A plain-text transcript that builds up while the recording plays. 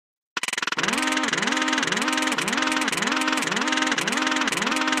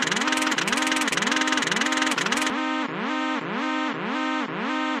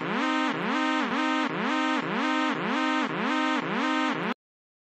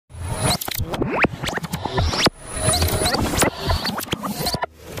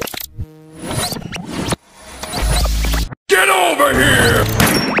of here!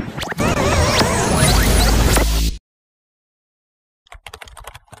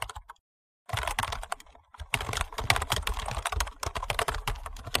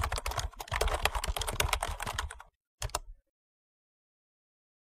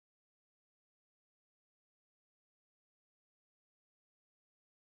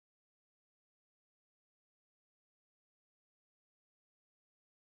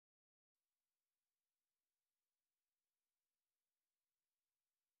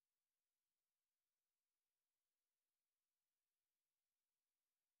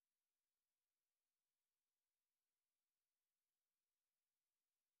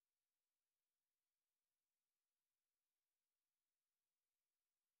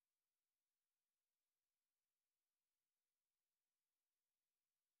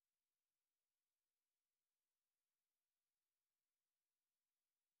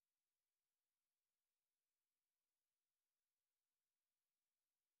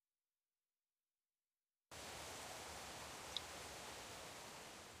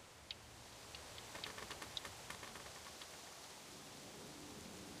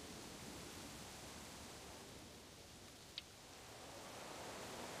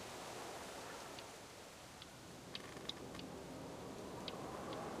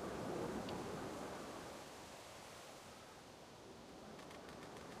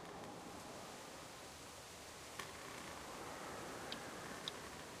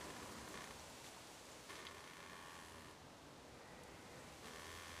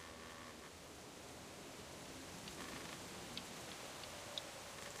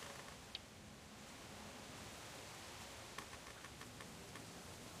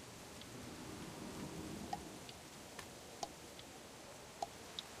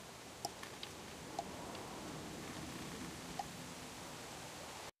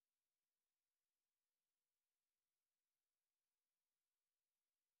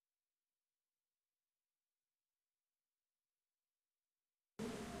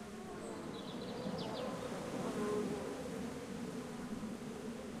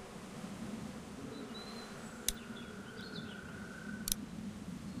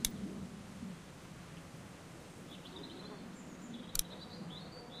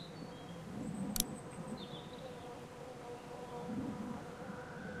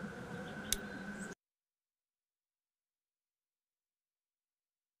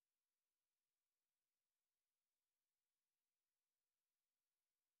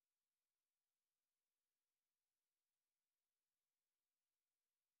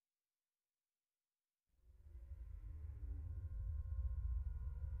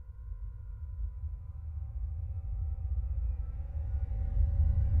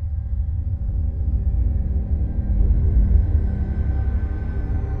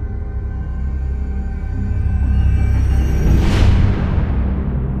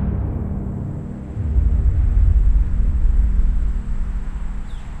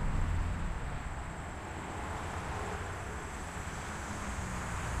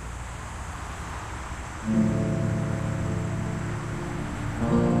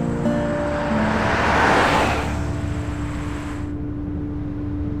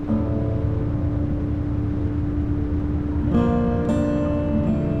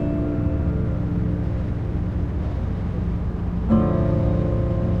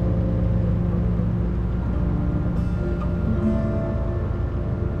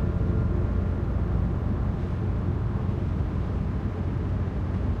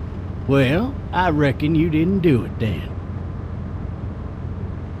 Well, I reckon you didn't do it then.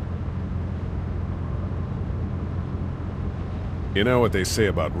 You know what they say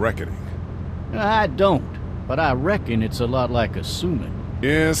about reckoning? I don't, but I reckon it's a lot like assuming.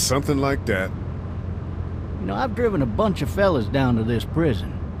 Yeah, something like that. You know, I've driven a bunch of fellas down to this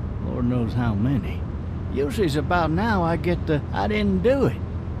prison. Lord knows how many. Usually it's about now I get the, I didn't do it.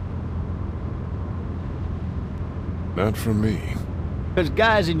 Not from me. Because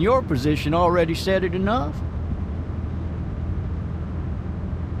guys in your position already said it enough.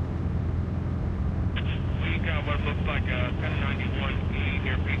 We got what looks like a 1091E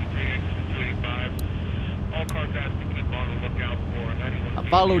near Peachtree, exit 285. All cars asked to keep on the lookout for 91. I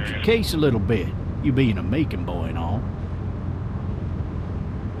followed your case a little bit, you being a Macon boy and all.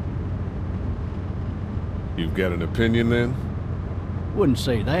 You've got an opinion then? Wouldn't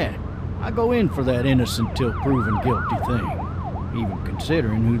say that. I go in for that innocent till proven guilty thing. Even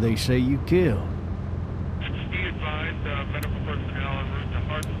considering who they say you killed. Be advised, medical personnel en route to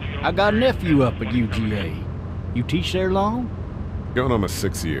Hartsfield. I got a nephew up at UGA. You teach there long? Going on my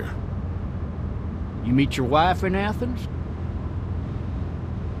 6th year. You meet your wife in Athens?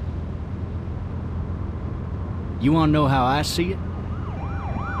 You want to know how I see it?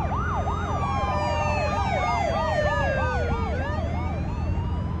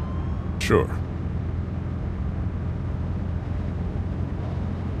 Sure.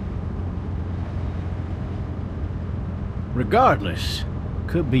 Regardless,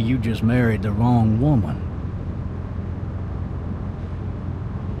 could be you just married the wrong woman.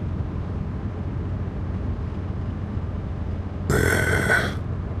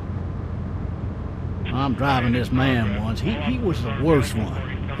 I'm driving this man once. He was the worst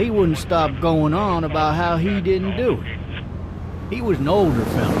one. He wouldn't stop going on about how he didn't do it. He was an older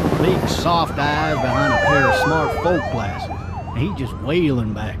fella, big soft eyes behind a pair of smart folk glasses. And he just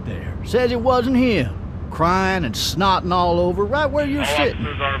wailing back there. Says it wasn't him. Crying and snotting all over right where you're sitting.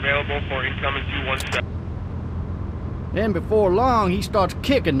 Officers are available for incoming 217. Then before long, he starts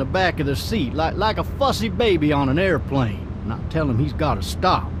kicking the back of the seat like a fussy baby on an airplane. And I tell him he's got to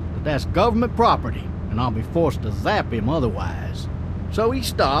stop, that that's government property, and I'll be forced to zap him otherwise. So he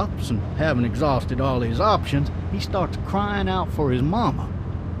stops, and having exhausted all his options, he starts crying out for his mama.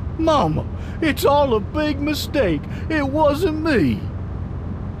 Mama, it's all a big mistake. It wasn't me.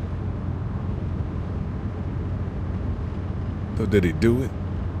 So did he do it?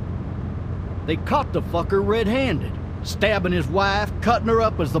 They caught the fucker red-handed, stabbing his wife, cutting her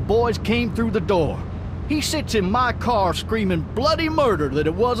up as the boys came through the door. He sits in my car screaming bloody murder that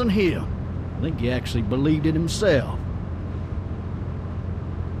it wasn't him. I think he actually believed it himself.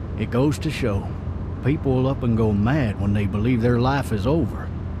 It goes to show, people will up and go mad when they believe their life is over.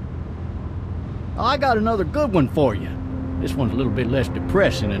 Oh, I got another good one for you. This one's a little bit less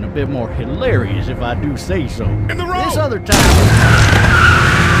depressing and a bit more hilarious, if I do say so. In the road! This other time...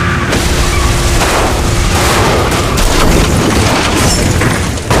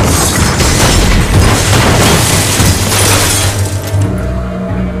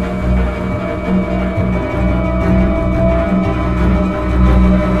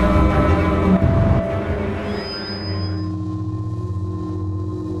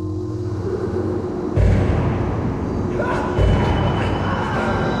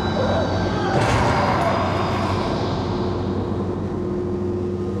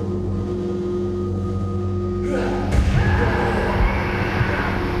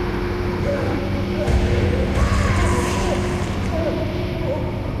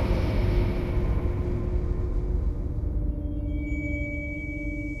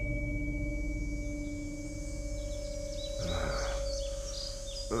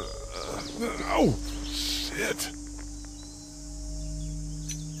 Oh, shit.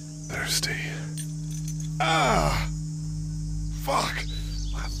 Thirsty. Ah! Fuck!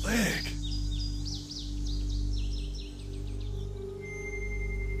 My leg.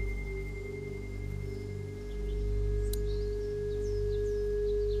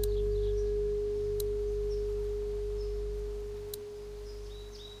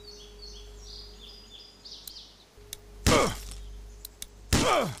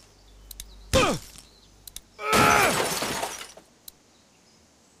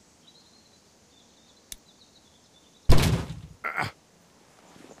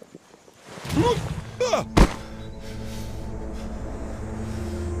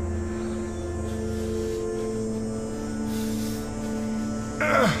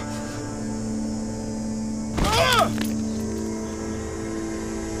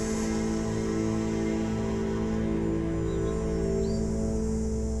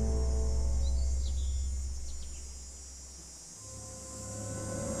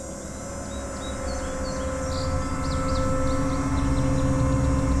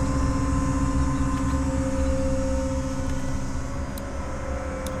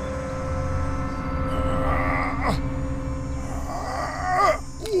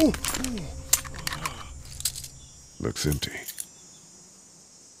 Looks empty.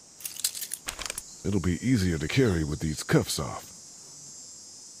 It'll be easier to carry with these cuffs off.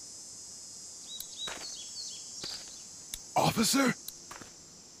 Officer?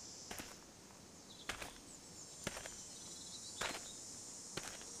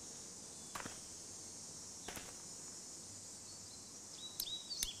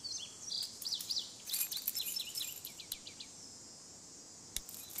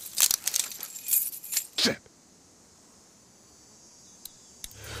 Shit.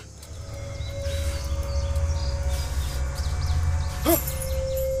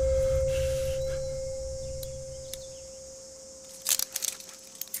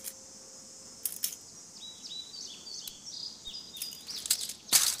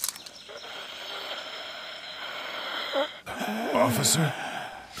 Officer?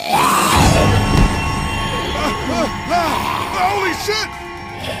 Holy shit!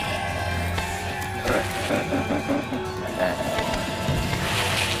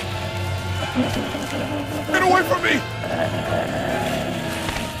 Get away from me!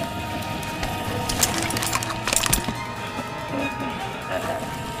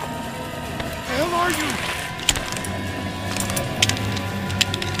 The hell are you?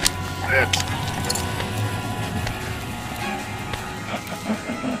 It!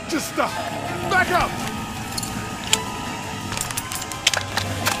 Just stop! Back up!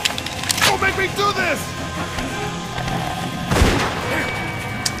 Don't make me do this!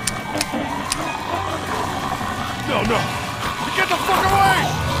 No, no! Get the fuck away!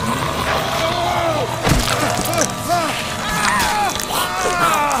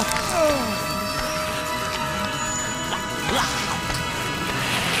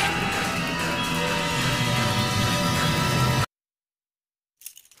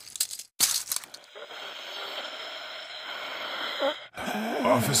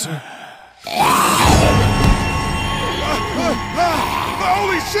 Officer?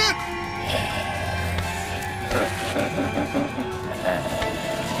 Holy shit!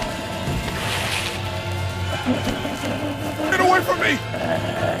 Get away from me!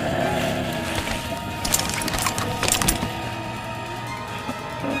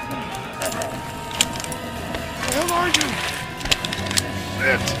 Where the hell are you?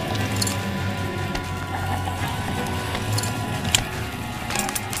 Shit!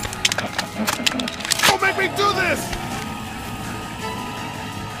 Don't make me do this!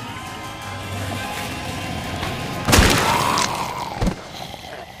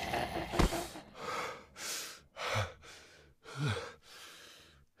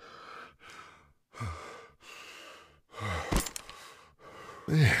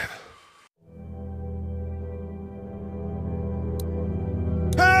 Man.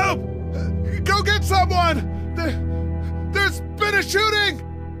 Help! Go get someone! There's been a shooting!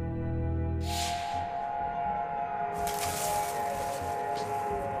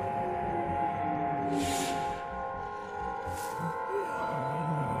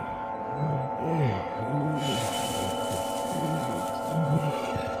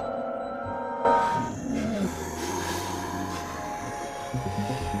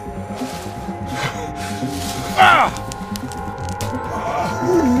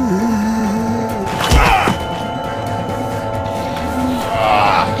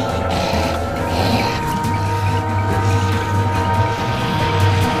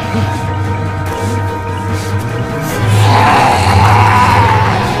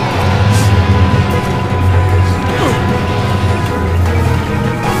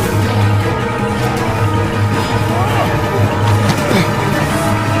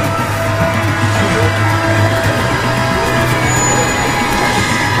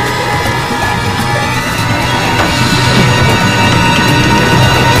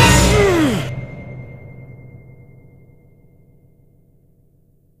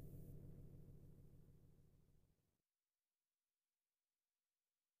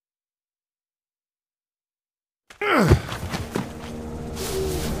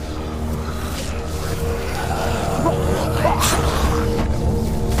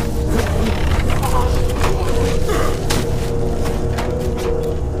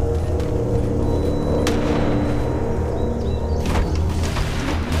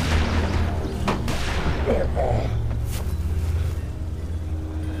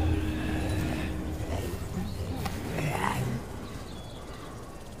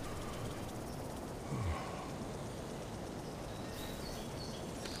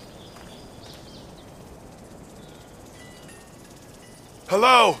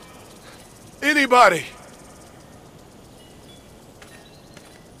 Hello? Anybody?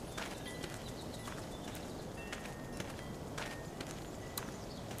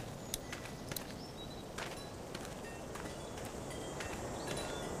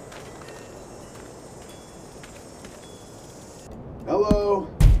 Hello?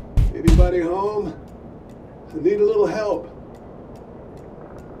 Anybody home? I need a little help.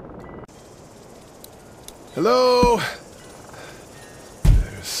 Hello?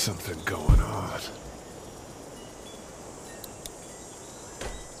 There's something going on.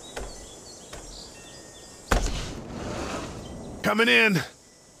 Coming in.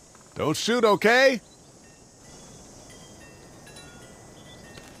 Don't shoot, okay?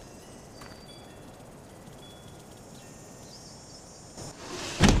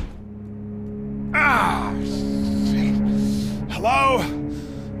 Ah! Shit. Hello?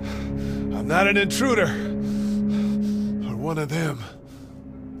 I'm not an intruder. Or one of them.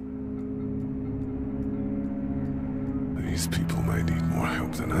 These people might need more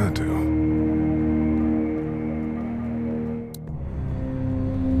help than I do.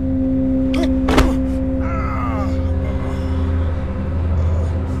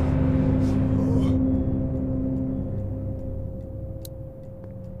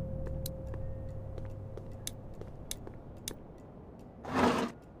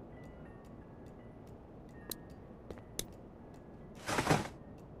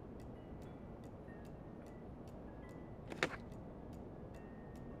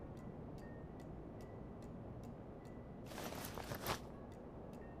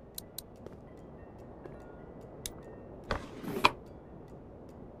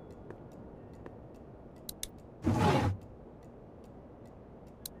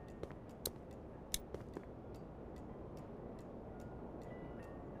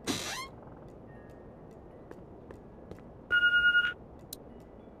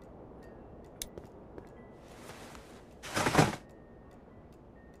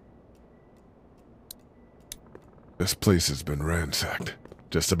 This place has been ransacked.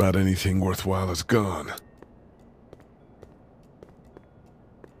 Just about anything worthwhile is gone.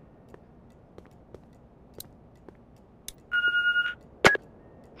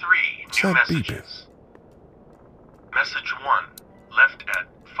 What's that beeping? Message 1, left at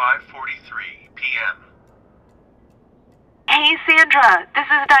 5:43 p.m. Hey, Sandra, this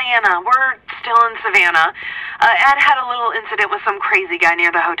is Diana. We're still in Savannah. Ed had a little incident with some crazy guy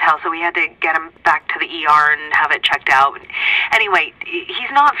near the hotel, so we had to get him back to the ER and have it checked out. Anyway,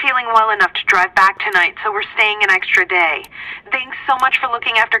 he's not feeling well enough to drive back tonight, so we're staying an extra day. Thanks so much for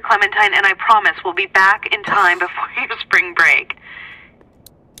looking after Clementine, and I promise we'll be back in time before your spring break.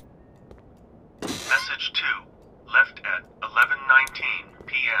 Message 2, left at 11:19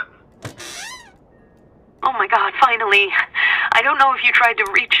 p.m. Oh my God, finally. I don't know if you tried to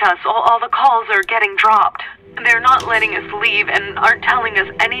reach us. All the calls are getting dropped. They're not letting us leave and aren't telling us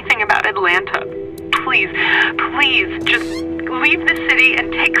anything about Atlanta. Please, just leave the city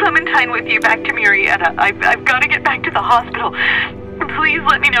and take Clementine with you back to Murrieta. I've got to get back to the hospital. Please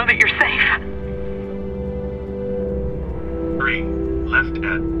let me know that you're safe. 3, left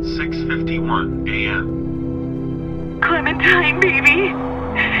at 6:51 a.m. Clementine, baby.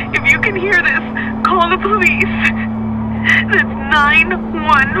 If you can hear this, call the police. That's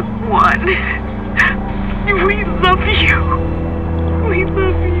 911. We love you. We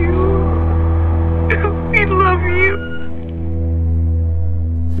love you. We love you.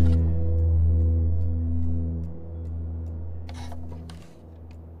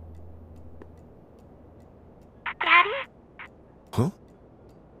 Daddy? Huh?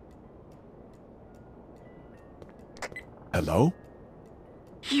 Hello?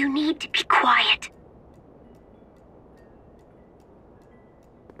 You need to be quiet.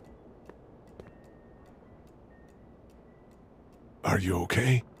 Are you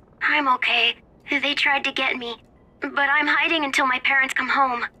okay? I'm okay. They tried to get me, but I'm hiding until my parents come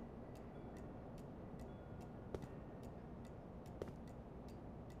home.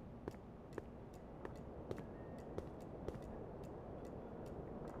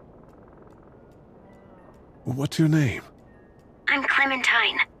 What's your name? I'm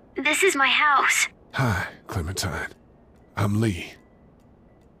Clementine. This is my house. Hi, Clementine. I'm Lee.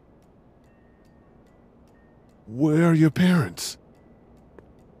 Where are your parents?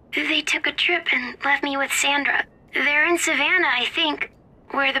 They took a trip and left me with Sandra. They're in Savannah, I think,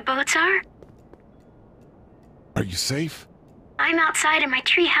 where the boats are. Are you safe? I'm outside in my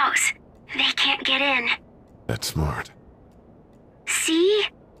treehouse. They can't get in. That's smart. See?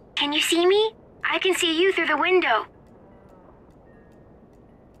 Can you see me? I can see you through the window.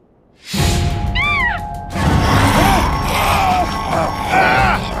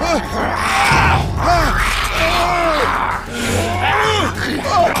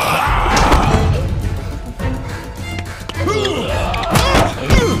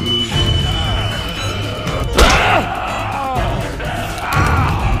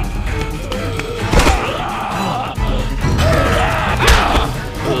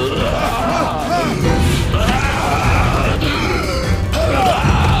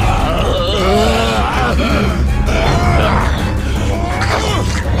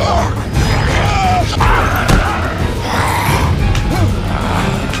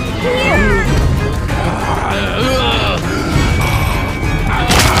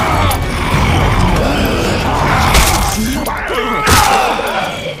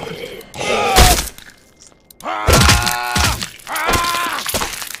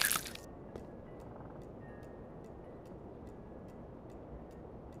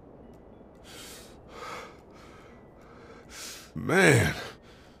 Man.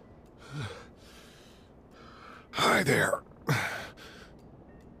 Hi there.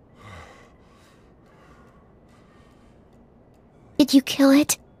 Did you kill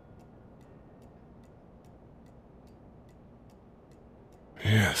it?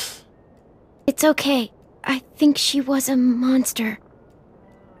 Yes. It's okay. I think she was a monster.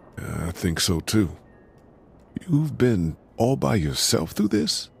 I think so too. You've been all by yourself through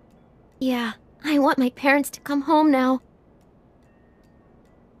this? Yeah, I want my parents to come home now.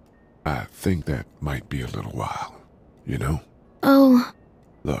 I think that might be a little while, you know? Oh.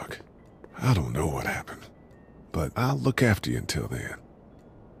 Look, I don't know what happened, but I'll look after you until then.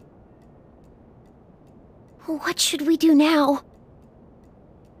 What should we do now?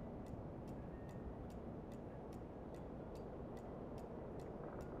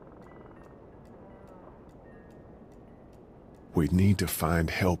 We need to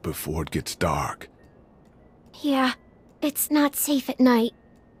find help before it gets dark. Yeah, it's not safe at night.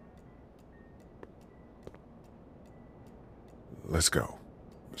 Let's go.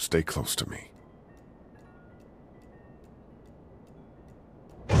 Stay close to me.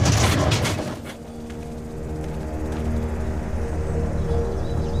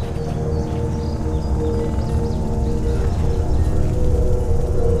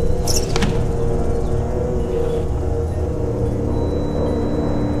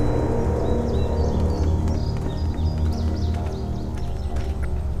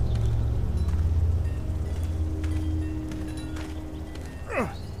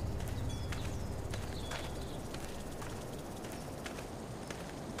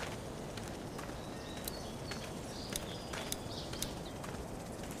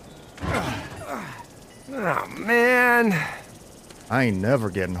 I ain't never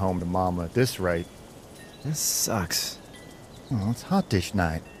getting home to Mama at this rate. This sucks. Oh, it's hot dish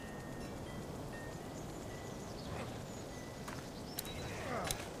night.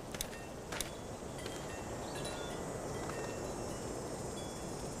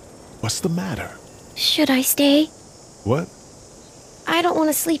 What's the matter? Should I stay? What? I don't want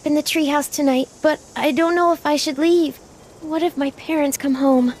to sleep in the treehouse tonight, but I don't know if I should leave. What if my parents come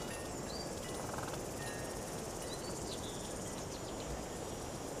home?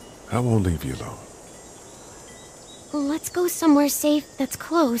 I won't leave you alone. Let's go somewhere safe that's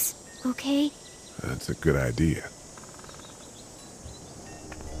close, okay? That's a good idea.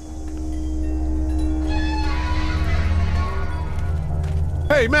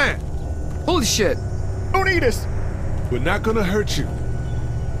 Hey, man! Holy shit! Don't eat us! We're not gonna hurt you.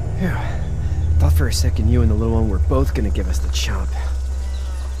 Yeah. Thought for a second you and the little one were both gonna give us the chomp.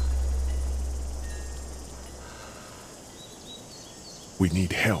 We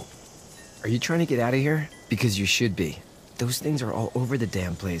need help. Are you trying to get out of here? Because you should be. Those things are all over the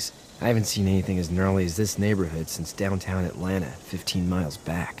damn place. I haven't seen anything as gnarly as this neighborhood since downtown Atlanta, 15 miles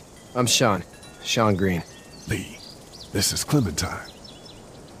back. I'm Sean. Sean Green. Lee, this is Clementine.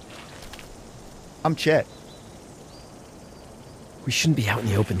 I'm Chet. We shouldn't be out in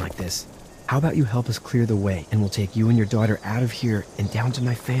the open like this. How about you help us clear the way, and we'll take you and your daughter out of here and down to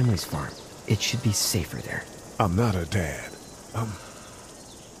my family's farm. It should be safer there. I'm not her dad. I'm...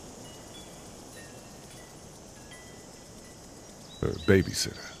 her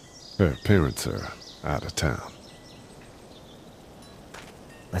babysitter. Her parents are out of town.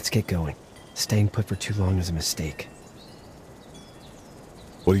 Let's get going. Staying put for too long is a mistake.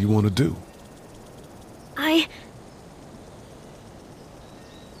 What do you want to do?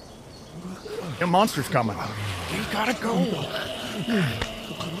 The monster's coming. We gotta go.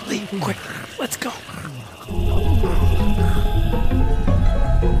 Lee, quick, let's go.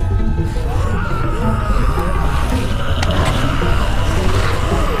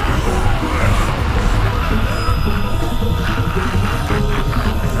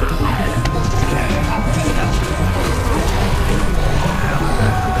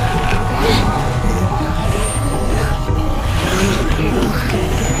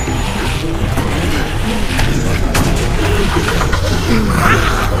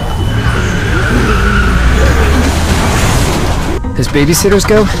 As babysitters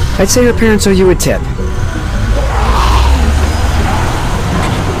go, I'd say your parents owe you a tip.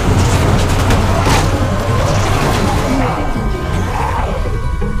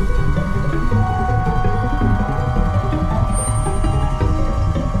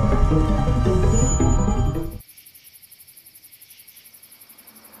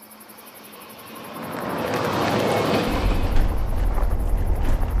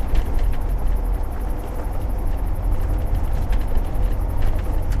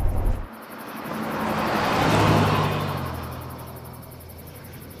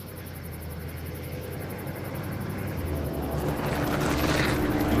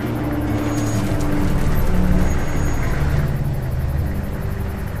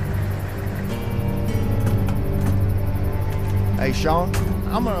 Hey, Sean,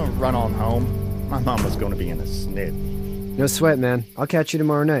 I'm gonna run on home. My mama's gonna be in a snit. No sweat, man. I'll catch you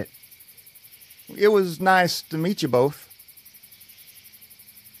tomorrow night. It was nice to meet you both.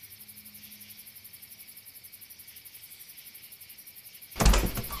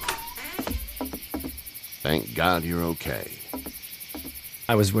 Thank God you're okay.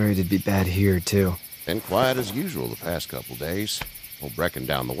 I was worried it'd be bad here, too. Been quiet as usual the past couple days. Old Brecken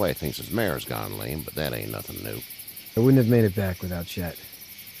down the way thinks his mare's gone lame, but that ain't nothing new. I wouldn't have made it back without Chet.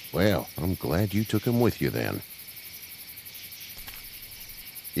 Well, I'm glad you took him with you then.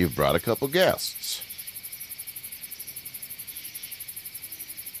 You've brought a couple guests.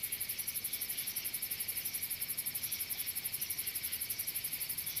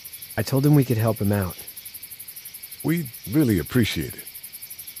 I told him we could help him out. We really appreciate it.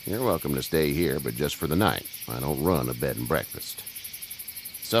 You're welcome to stay here, but just for the night. I don't run a bed and breakfast.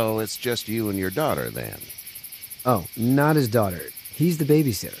 So it's just you and your daughter then? Oh, not his daughter. He's the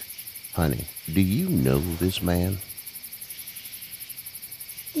babysitter. Honey, do you know this man?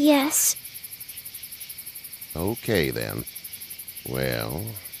 Yes. Okay, then. Well,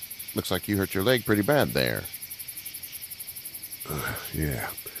 looks like you hurt your leg pretty bad there.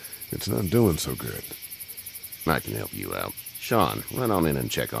 Yeah, it's not doing so good. I can help you out. Sean, run on in and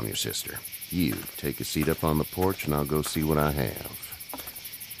check on your sister. You, take a seat up on the porch and I'll go see what I have.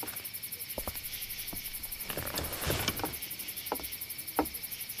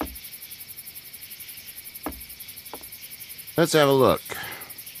 Let's have a look.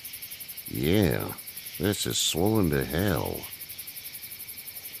 Yeah, this is swollen to hell.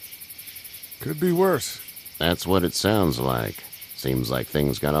 Could be worse. That's what it sounds like. Seems like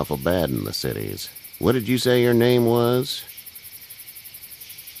things got awful bad in the cities. What did you say your name was?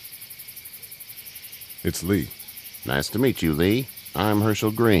 It's Lee. Nice to meet you, Lee. I'm Herschel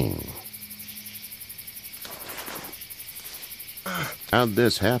Green. How'd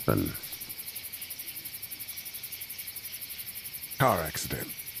this happen? Car accident.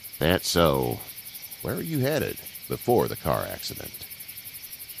 That's so. Where were you headed before the car accident?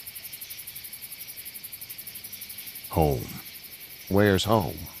 Home. Where's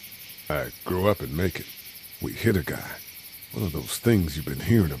home? I grew up in Macon. We hit a guy. One of those things you've been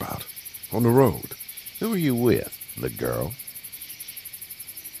hearing about. On the road. Who were you with? The girl?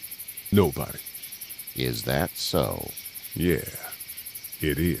 Nobody. Is that so? Yeah,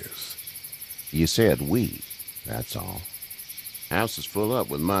 it is. You said we. That's all. House is full up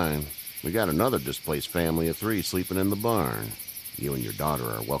with mine. We got another displaced family of 3 sleeping in the barn. You and your daughter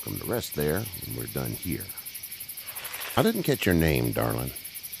are welcome to rest there when we're done here. I didn't catch your name, darling.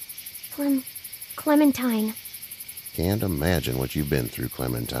 Clementine. Can't imagine what you've been through,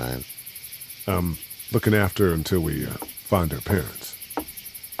 Clementine. Looking after her until we find her parents.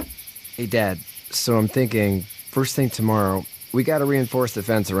 Hey, Dad, so I'm thinking, first thing tomorrow, we gotta reinforce the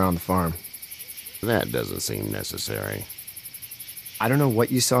fence around the farm. That doesn't seem necessary. I don't know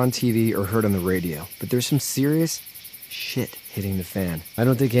what you saw on TV or heard on the radio, but there's some serious shit hitting the fan. I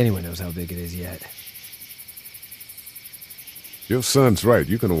don't think anyone knows how big it is yet. Your son's right.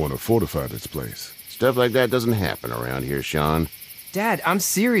 You're gonna want to fortify this place. Stuff like that doesn't happen around here, Sean. Dad, I'm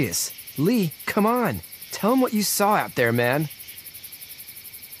serious. Lee, come on. Tell him what you saw out there, man.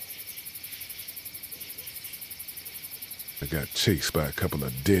 I got chased by a couple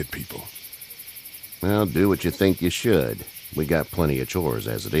of dead people. Well, do what you think you should. We got plenty of chores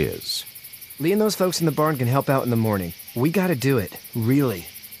as it is. Lee and those folks in the barn can help out in the morning. We gotta do it. Really.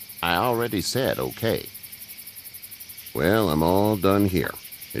 I already said okay. Well, I'm all done here.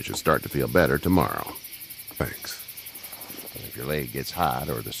 It should start to feel better tomorrow. Thanks. And if your leg gets hot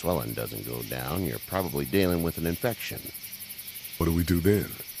or the swelling doesn't go down, you're probably dealing with an infection. What do we do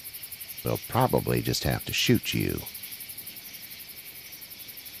then? They'll probably just have to shoot you.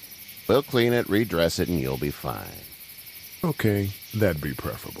 We'll clean it, redress it, and you'll be fine. Okay, that'd be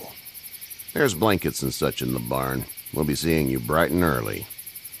preferable. There's blankets and such in the barn. We'll be seeing you bright and early.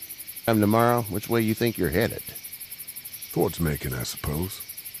 Come tomorrow, which way you think you're headed? Towards Macon, I suppose.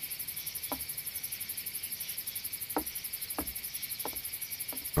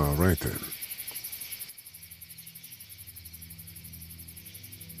 All right, then.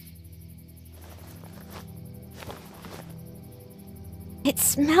 It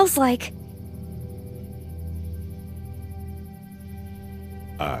smells like...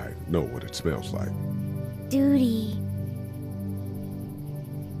 I know what it smells like. duty.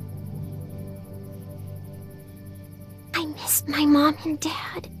 I miss my mom and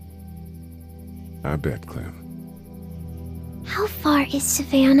dad. I bet, Clem. How far is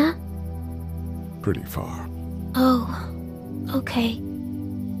Savannah? Pretty far. Oh, okay.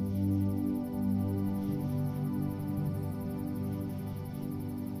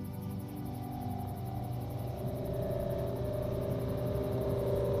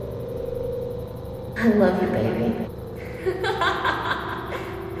 I love you, baby.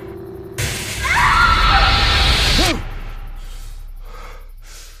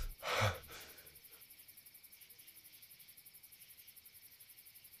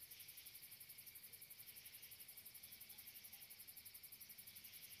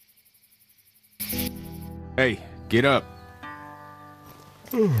 Hey, get up.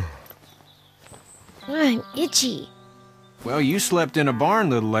 I'm itchy. Well, you slept in a barn,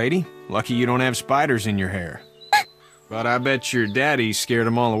 little lady. Lucky you don't have spiders in your hair. But I bet your daddy scared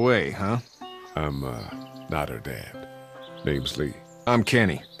them all away, huh? I'm, not her dad. Name's Lee. I'm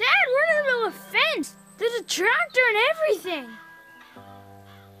Kenny. Dad, we're in the middle of a fence. There's a tractor and everything.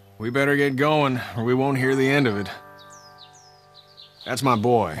 We better get going, or we won't hear the end of it. That's my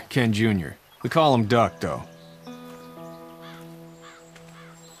boy, Ken Jr. We call him Duck, though.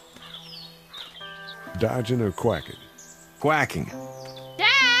 Dodging or quacking? Quacking.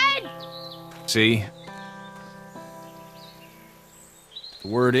 Dad! See? The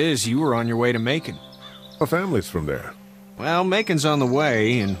word is you were on your way to Macon. My family's from there. Well, Macon's on the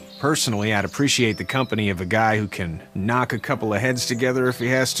way, and personally, I'd appreciate the company of a guy who can knock a couple of heads together if he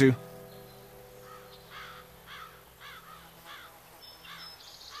has to.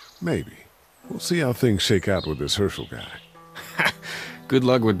 Maybe. We'll see how things shake out with this Herschel guy. Good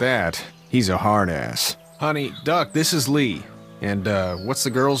luck with that. He's a hard ass. Honey, Duck, this is Lee. And, what's the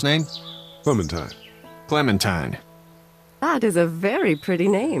girl's name? Clementine. Clementine. That is a very pretty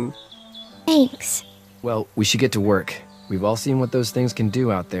name. Thanks. Well, we should get to work. We've all seen what those things can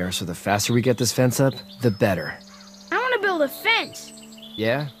do out there, so the faster we get this fence up, the better. I want to build a fence.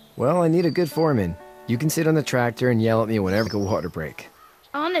 Yeah? Well, I need a good foreman. You can sit on the tractor and yell at me whenever like a water break.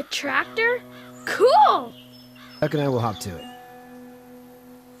 On a tractor? Cool! Huck and I will hop to it.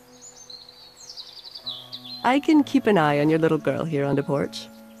 I can keep an eye on your little girl here on the porch.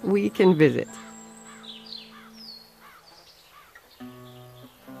 We can visit.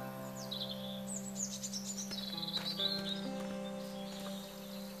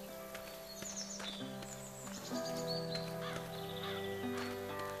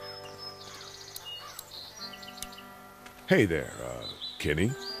 Hey there,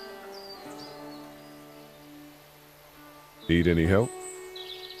 Kenny. Need any help?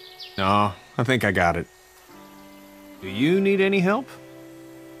 No, I think I got it. Do you need any help?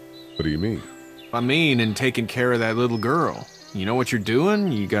 What do you mean? I mean, in taking care of that little girl. You know what you're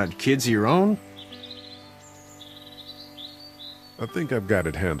doing? You got kids of your own? I think I've got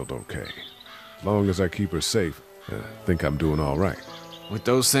it handled okay. As long as I keep her safe, I think I'm doing all right. With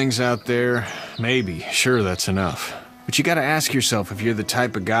those things out there, maybe. Sure, that's enough. But you gotta ask yourself if you're the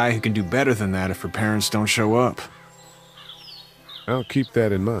type of guy who can do better than that if her parents don't show up. I'll keep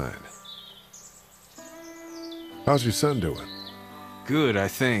that in mind. How's your son doing? Good, I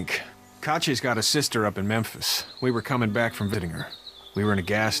think. Katya's got a sister up in Memphis. We were coming back from visiting her. We were in a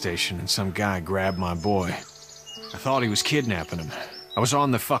gas station and some guy grabbed my boy. I thought he was kidnapping him. I was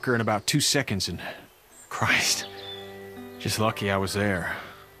on the fucker in about 2 seconds and... Christ. Just lucky I was there.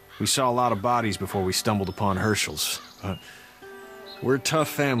 We saw a lot of bodies before we stumbled upon Herschel's. But we're a tough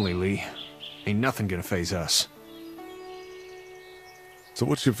family, Lee. Ain't nothing gonna faze us. So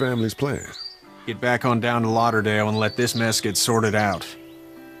what's your family's plan? Get back on down to Lauderdale and let this mess get sorted out.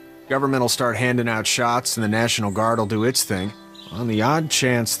 Government will start handing out shots and the National Guard will do its thing. On the odd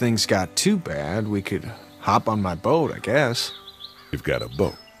chance things got too bad, we could hop on my boat, I guess. You've got a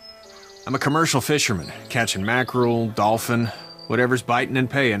boat? I'm a commercial fisherman, catching mackerel, dolphin, whatever's biting and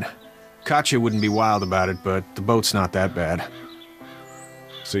paying. Katya wouldn't be wild about it, but the boat's not that bad.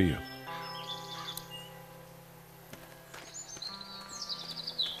 See you.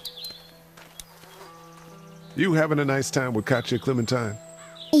 You having a nice time with Katya, Clementine?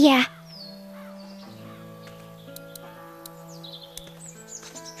 Yeah.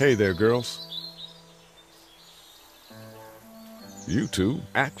 Hey there, girls. You two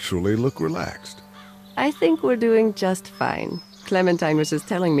actually look relaxed. I think we're doing just fine. Clementine was just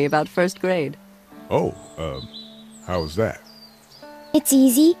telling me about first grade. Oh, how was that? It's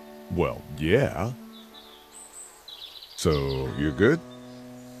easy. Well, yeah. So, you're good?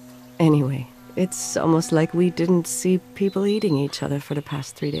 Anyway, it's almost like we didn't see people eating each other for the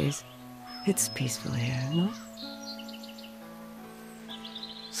past 3 days. It's peaceful here, no?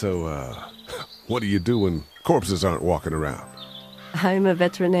 So, what do you do when corpses aren't walking around? I'm a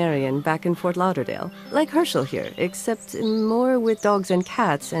veterinarian back in Fort Lauderdale, like Herschel here, except more with dogs and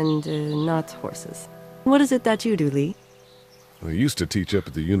cats and not horses. What is it that you do, Lee? I used to teach up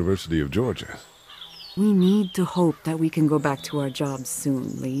at the University of Georgia. We need to hope that we can go back to our jobs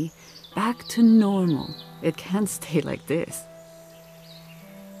soon, Lee. Back to normal. It can't stay like this.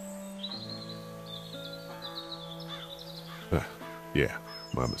 Yeah,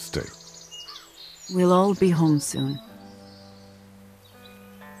 my mistake. We'll all be home soon.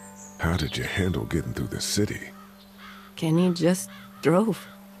 How did you handle getting through the city? Kenny just drove.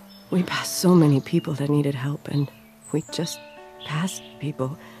 We passed so many people that needed help, and we just passed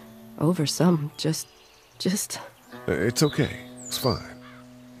people. Over some, just... It's okay. It's fine.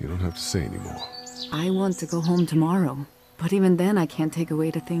 You don't have to say anymore. I want to go home tomorrow, but even then I can't take away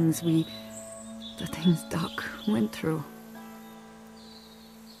the things Doc went through.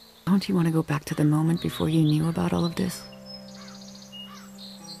 Don't you want to go back to the moment before you knew about all of this?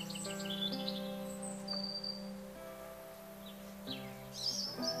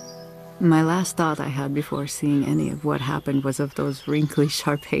 My last thought I had before seeing any of what happened was of those wrinkly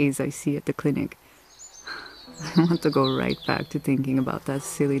Shar-Peis I see at the clinic. I want to go right back to thinking about that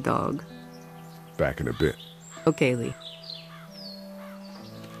silly dog. Back in a bit. Okay, Lee.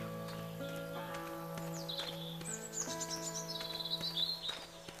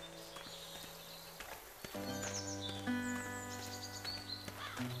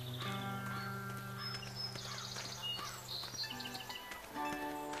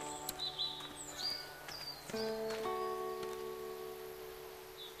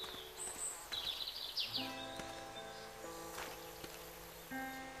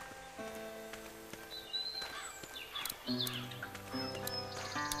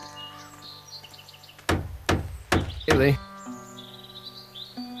 Hey, Lee.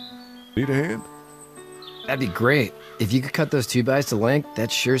 Need a hand? That'd be great. If you could cut those 2x to length,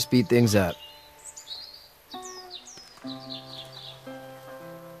 that'd sure speed things up.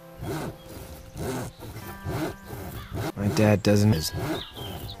 My dad doesn't...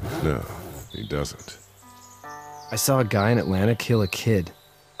 No, he doesn't. I saw a guy in Atlanta kill a kid.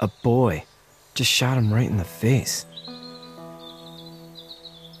 A boy. Just shot him right in the face.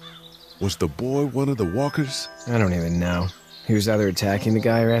 Was the boy one of the walkers? I don't even know. He was either attacking the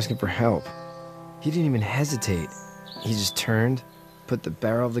guy or asking for help. He didn't even hesitate. He just turned, put the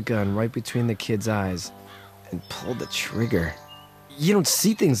barrel of the gun right between the kid's eyes, and pulled the trigger. You don't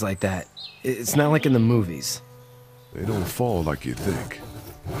see things like that. It's not like in the movies. They don't fall like you think.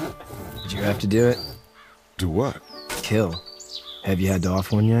 Did you have to do it? Do what? Kill. Have you had to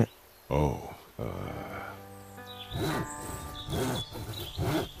off one yet? Oh,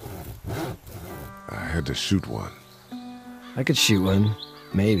 I had to shoot one. I could shoot one,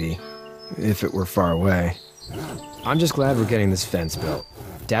 maybe, if it were far away. I'm just glad we're getting this fence built.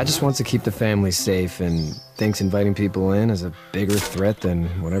 Dad just wants to keep the family safe and thinks inviting people in is a bigger threat than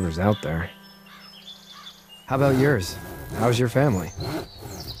whatever's out there. How about yours? How's your family?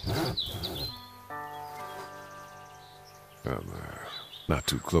 I'm not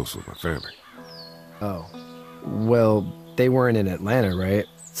too close with my family. Oh. Well, they weren't in Atlanta, right?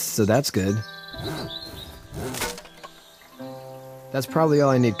 So that's good. That's probably all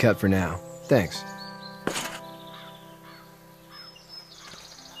I need cut for now. Thanks.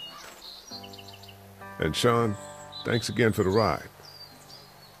 And Sean, thanks again for the ride.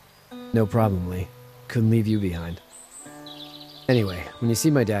 No problem, Lee. Couldn't leave you behind. Anyway, when you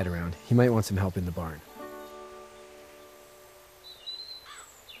see my dad around, he might want some help in the barn.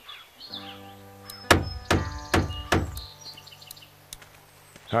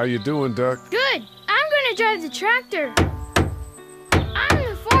 How you doing, Duck? Good. I'm gonna drive the tractor. I'm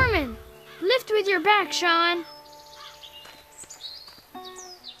the foreman. Lift with your back, Sean.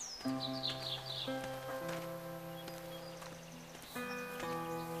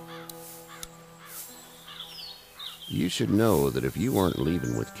 You should know that if you weren't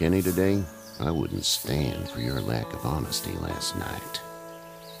leaving with Kenny today, I wouldn't stand for your lack of honesty last night.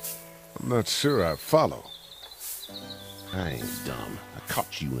 I'm not sure I follow. I ain't dumb. I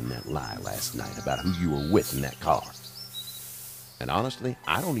caught you in that lie last night about who you were with in that car. And honestly,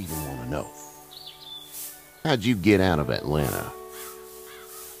 I don't even want to know. How'd you get out of Atlanta?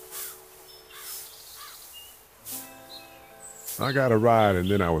 I got a ride and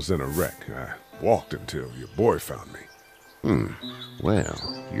then I was in a wreck. I walked until your boy found me.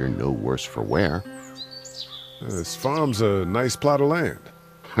 Well, you're no worse for wear. This farm's a nice plot of land.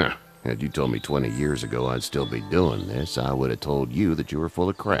 Huh. Had you told me 20 years ago I'd still be doing this, I would have told you that you were full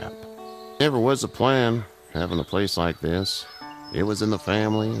of crap. Never was a plan, having a place like this. It was in the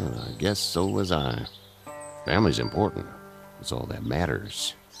family, and I guess so was I. Family's important. It's all that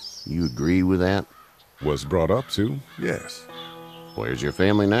matters. You agree with that? Was brought up to, yes. Where's your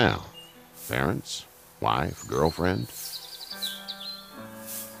family now? Parents? Wife? Girlfriend?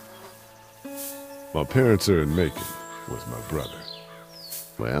 My parents are in Macon with my brother.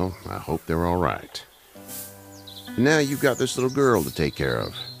 Well, I hope they're all right. Now you've got this little girl to take care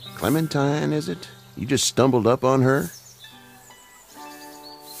of. Clementine, is it? You just stumbled up on her?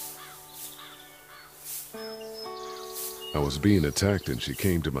 I was being attacked and she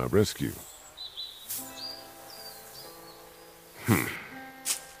came to my rescue. Can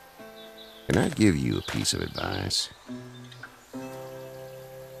I give you a piece of advice?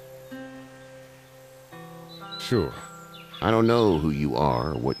 Sure. I don't know who you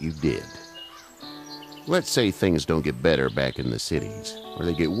are or what you did. Let's say things don't get better back in the cities, or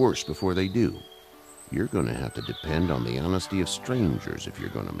they get worse before they do. You're going to have to depend on the honesty of strangers if you're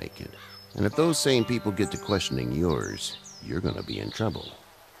going to make it. And if those same people get to questioning yours, you're going to be in trouble.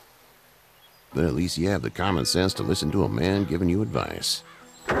 But at least you have the common sense to listen to a man giving you advice.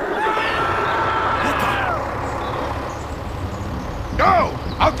 Go!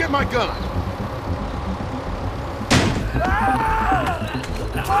 I'll get my gun!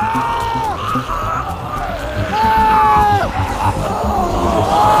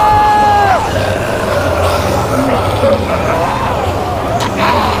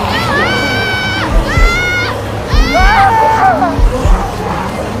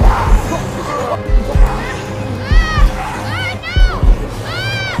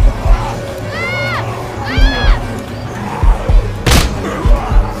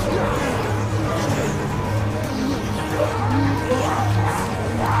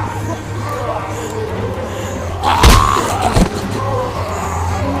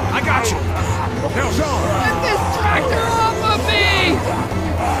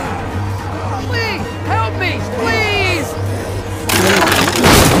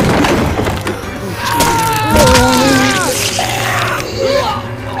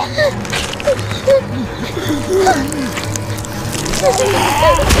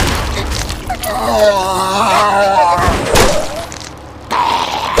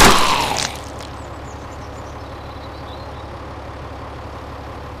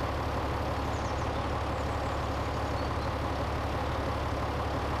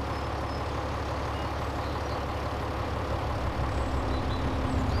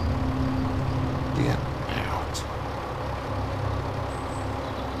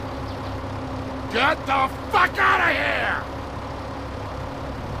 Get the fuck out of here!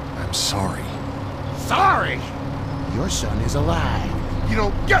 I'm sorry. Sorry? Your son is alive. You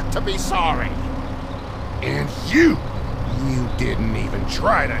don't get to be sorry. And you didn't even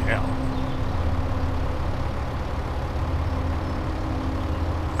try to help.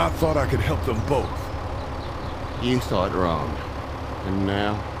 I thought I could help them both. You thought wrong. And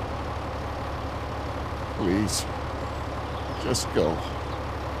now? Please, just go.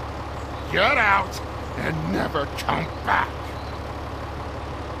 Get out and never come back.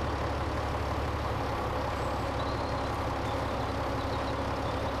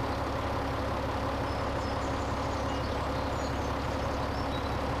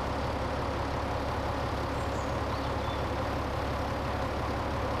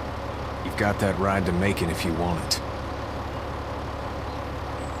 You've got that ride to Macon if you want it.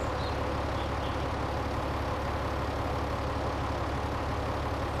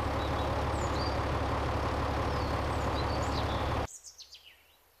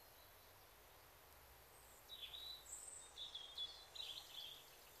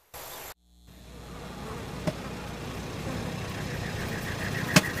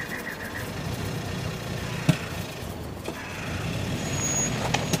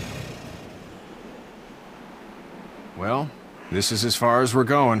 Well, this is as far as we're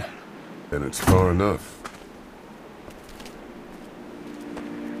going. And it's far enough.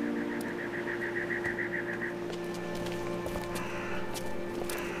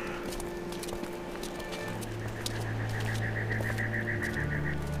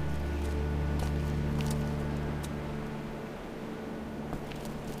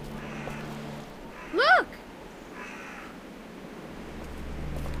 Look!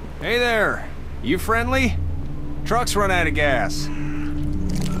 Hey there! You friendly? Truck's run out of gas.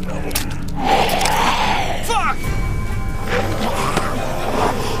 Fuck!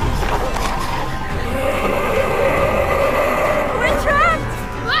 We're trapped!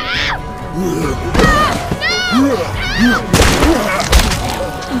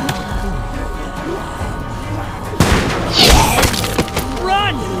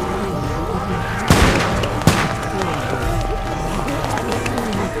 Run!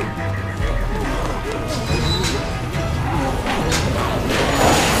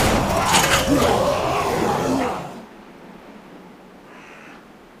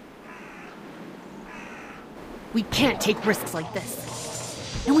 We can't take risks like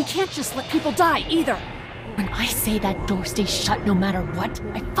this. And we can't just let people die, either. When I say that door stays shut no matter what,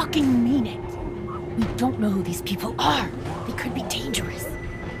 I fucking mean it. We don't know who these people are. They could be dangerous.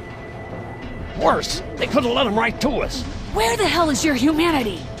 Worse, they could have let them right to us. Where the hell is your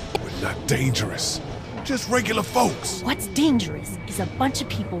humanity? We're not dangerous. Just regular folks. What's dangerous is a bunch of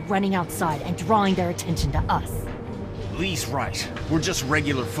people running outside and drawing their attention to us. Lee's right. We're just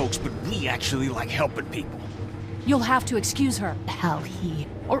regular folks, but we actually like helping people. You'll have to excuse her. Hell, he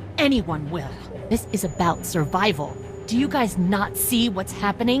or anyone will. This is about survival. Do you guys not see what's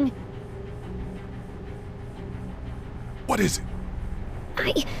happening? What is it?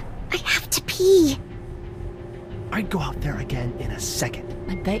 I have to pee. I'd go out there again in a second.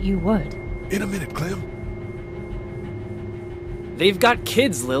 I bet you would. In a minute, Clem. They've got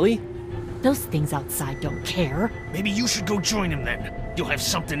kids, Lily. Those things outside don't care. Maybe you should go join them then. You'll have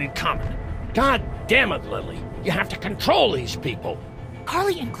something in common. God damn it, Lily. You have to control these people.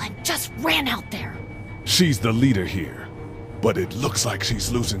 Carly and Glenn just ran out there. She's the leader here, but it looks like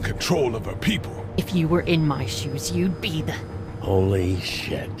she's losing control of her people. If you were in my shoes, you'd be the... Holy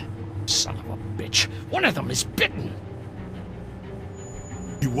shit. Son of a bitch. One of them is bitten.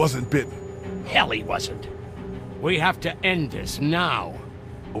 He wasn't bitten. Hell, he wasn't. We have to end this now.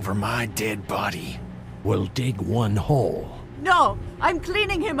 Over my dead body. We'll dig one hole. No, I'm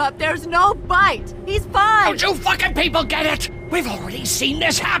cleaning him up. There's no bite. He's fine. Don't you fucking people get it? We've already seen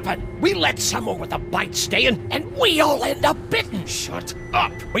this happen. We let someone with a bite stay in, and we all end up bitten. Shut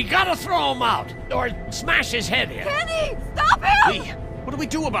up. We gotta throw him out, or smash his head in. Kenny, stop him! Lee, what do we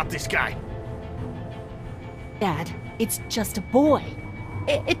do about this guy? Dad, it's just a boy.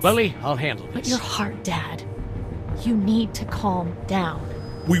 It's... Lily, I'll handle this. But your heart, Dad. You need to calm down.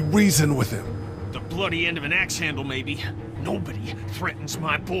 We reason with him. The bloody end of an axe handle, maybe. Nobody threatens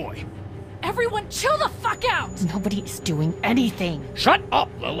my boy. Everyone chill the fuck out! Nobody is doing anything. Shut up,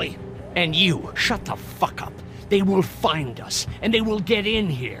 Lily. And you, shut the fuck up. They will find us, and they will get in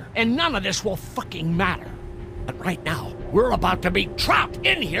here, and none of this will fucking matter. But right now, we're about to be trapped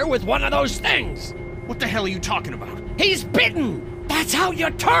in here with one of those things. What the hell are you talking about? He's bitten! That's how you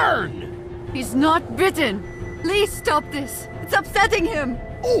turn! He's not bitten! Lee, stop this! It's upsetting him!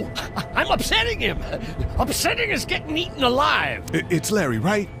 Oh, I'm upsetting him! Upsetting is getting eaten alive! It's Larry,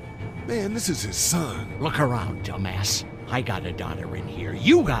 right? Man, this is his son. Look around, dumbass. I got a daughter in here.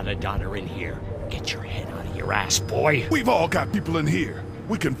 You got a daughter in here. Get your head out of your ass, boy. We've all got people in here.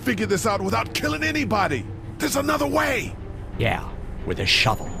 We can figure this out without killing anybody. There's another way. Yeah, with a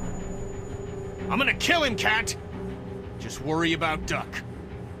shovel. I'm gonna kill him, Cat. Just worry about Duck.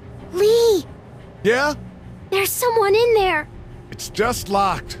 Lee! Yeah? There's someone in there. It's just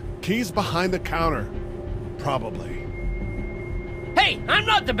locked. Key's behind the counter. Probably. Hey, I'm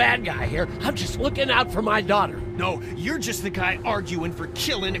not the bad guy here. I'm just looking out for my daughter. No, you're just the guy arguing for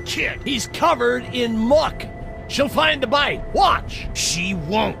killing a kid. He's covered in muck. She'll find the bite. Watch. She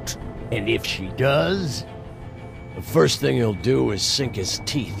won't. And if she does, the first thing he'll do is sink his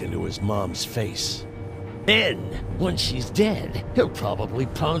teeth into his mom's face. Then, once she's dead, he'll probably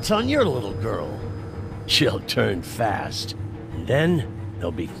pounce on your little girl. She'll turn fast. And then,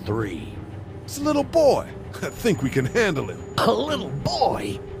 there'll be 3. It's a little boy. I think we can handle him. A little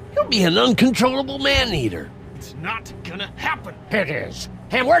boy? He'll be an uncontrollable man-eater. It's not gonna happen. It is.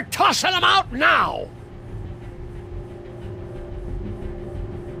 And we're tossing him out now!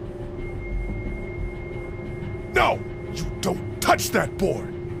 No! You don't touch that boy!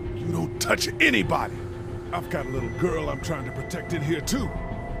 You don't touch anybody! I've got a little girl I'm trying to protect in here, too.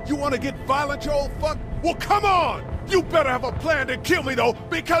 You want to get violent, you old fuck? Well, come on! You better have a plan to kill me, though,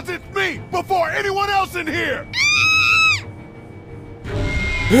 because it's me before anyone else in here!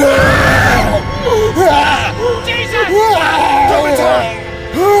 Jesus! Double time!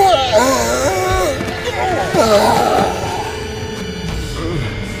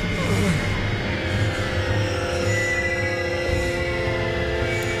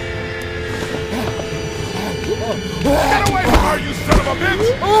 Get away from her, you son of a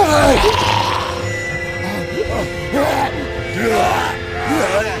bitch!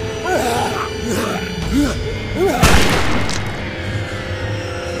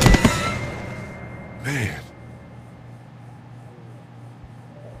 Man.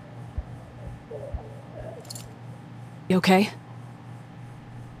 You okay?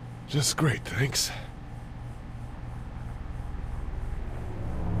 Just great, thanks.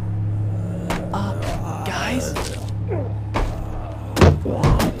 Guys?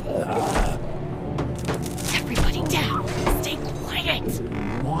 Everybody down! Stay quiet!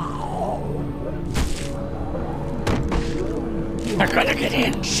 They're gonna get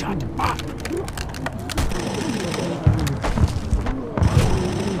in! Shut up!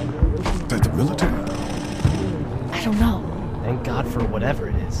 Is that the military? I don't know. Thank God for whatever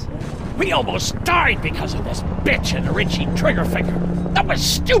it is. We almost died because of this bitch and her itchy trigger finger. That was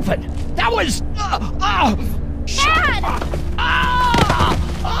stupid! That was... Shut up!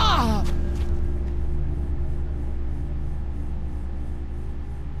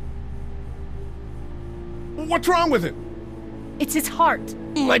 What's wrong with it? It's his heart.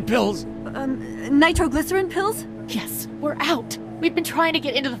 My pills. Nitroglycerin pills? Yes, we're out. We've been trying to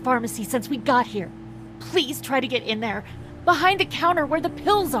get into the pharmacy since we got here. Please try to get in there. Behind the counter where the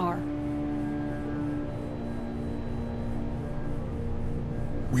pills are.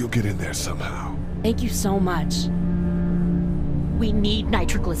 We'll get in there somehow. Thank you so much. We need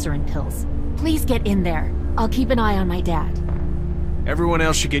nitroglycerin pills. Please get in there. I'll keep an eye on my dad. Everyone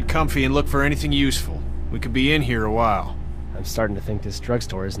else should get comfy and look for anything useful. We could be in here a while. I'm starting to think this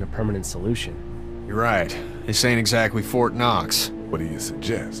drugstore isn't a permanent solution. You're right. This ain't exactly Fort Knox. What do you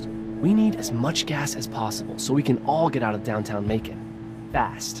suggest? We need as much gas as possible so we can all get out of downtown Macon.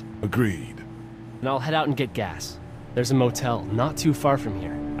 Fast. Agreed. And I'll head out and get gas. There's a motel not too far from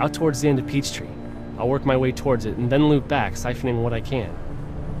here, out towards the end of Peachtree. I'll work my way towards it and then loop back, siphoning what I can.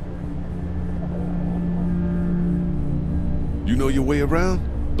 You know your way around?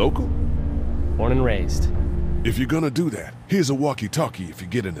 Local? Born and raised. If you're gonna do that, here's a walkie-talkie if you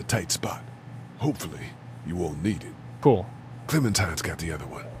get in a tight spot. Hopefully, you won't need it. Cool. Clementine's got the other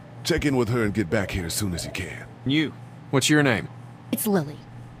one. Check in with her and get back here as soon as you can. You. What's your name? It's Lily.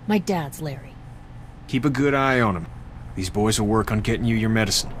 My dad's Larry. Keep a good eye on him. These boys will work on getting you your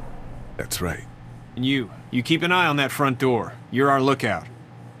medicine. That's right. And you keep an eye on that front door. You're our lookout.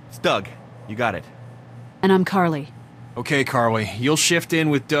 It's Doug. You got it. And I'm Carly. Okay, Carly. You'll shift in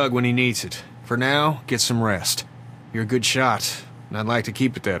with Doug when he needs it. For now, get some rest. You're a good shot, and I'd like to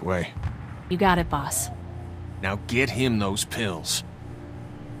keep it that way. You got it, boss. Now get him those pills.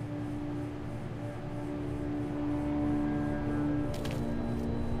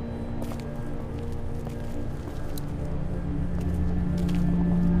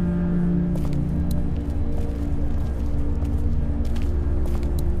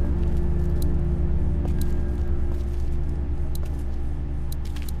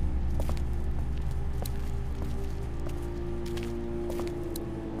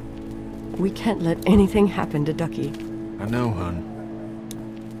 We can't let anything happen to Ducky. I know, hun.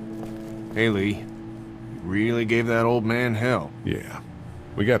 Hey, Lee. You really gave that old man hell. Yeah.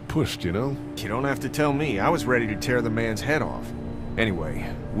 We got pushed, you know? You don't have to tell me. I was ready to tear the man's head off.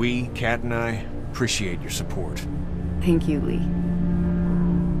 Anyway, we, Kat and I, appreciate your support. Thank you, Lee.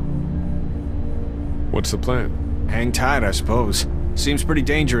 What's the plan? Hang tight, I suppose. Seems pretty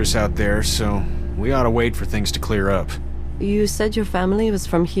dangerous out there, so we ought to wait for things to clear up. You said your family was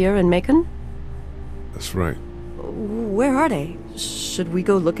from here in Macon? That's right. Where are they? Should we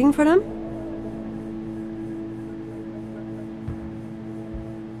go looking for them?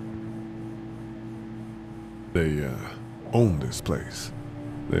 They, own this place.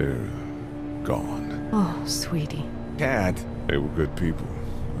 They're, gone. Oh, sweetie. Kat. They were good people.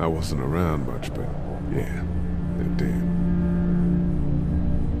 I wasn't around much, but yeah, they're dead.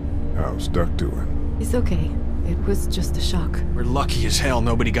 How's Duck doing? He's okay. It was just a shock. We're lucky as hell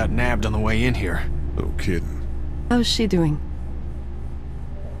nobody got nabbed on the way in here. No kidding. How's she doing?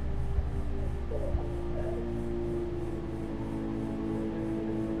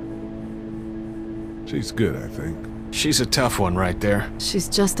 She's good, I think. She's a tough one right there. She's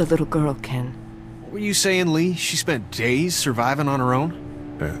just a little girl, Ken. What were you saying, Lee? She spent days surviving on her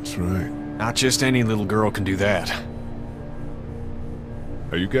own? That's right. Not just any little girl can do that.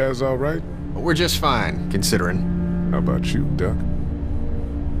 Are you guys all right? We're just fine, considering. How about you, Duck?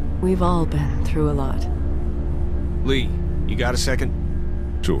 We've all been through a lot. Lee, you got a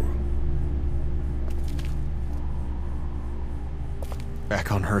second? Sure.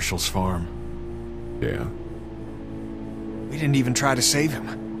 Back on Herschel's farm. Yeah? We didn't even try to save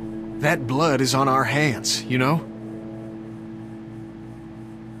him. That blood is on our hands, you know?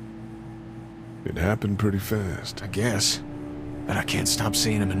 It happened pretty fast. I guess. But I can't stop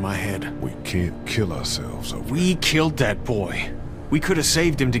seeing him in my head. We can't kill ourselves over We killed that boy. We could have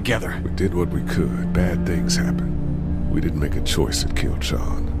saved him together. We did what we could. Bad things happen. We didn't make a choice that killed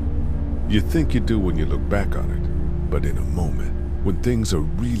Sean. You think you do when you look back on it. But in a moment, when things are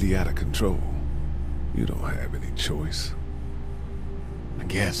really out of control, you don't have any choice. I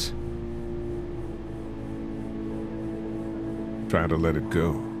guess. Try to let it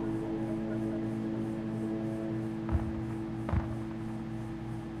go.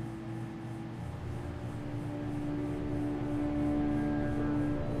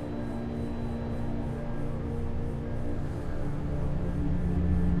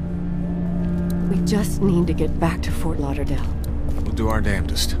 We just need to get back to Fort Lauderdale. We'll do our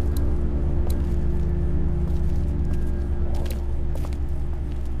damnedest.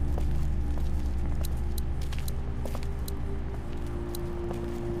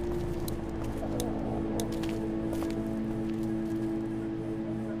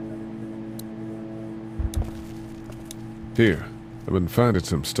 Here, I've been finding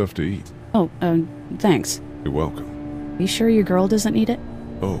some stuff to eat. Oh, thanks. You're welcome. You sure your girl doesn't need it?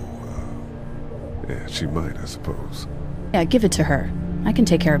 Oh, yeah, she might, I suppose. Yeah, give it to her. I can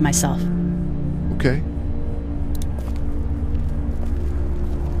take care of myself. Okay.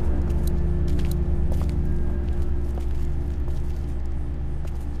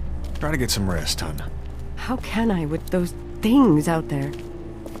 Try to get some rest, hon. How can I with those things out there?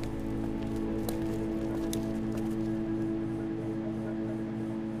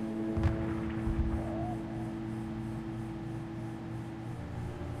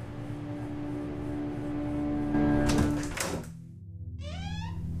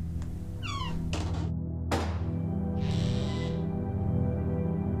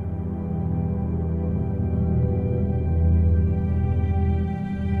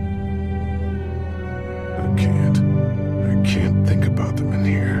 I can't think about them in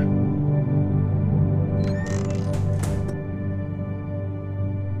here.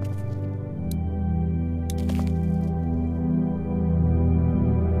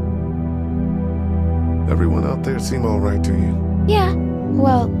 Everyone out there seem all right to you? Yeah.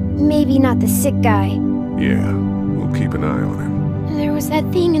 Well, maybe not the sick guy. Yeah, we'll keep an eye on him. There was that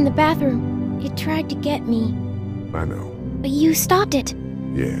thing in the bathroom. It tried to get me. I know. But you stopped it.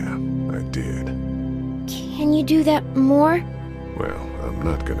 Yeah, I did. Can you do that more? Well, I'm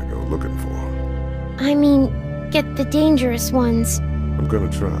not gonna go looking for him. I mean, get the dangerous ones. I'm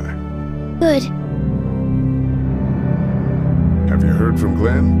gonna try. Good. Have you heard from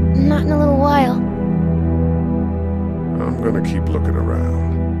Glenn? Not in a little while. I'm gonna keep looking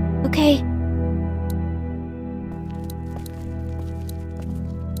around. Okay.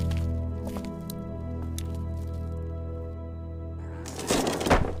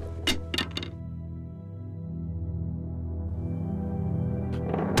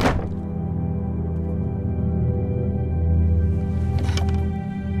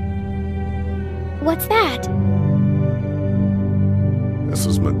 What's that? This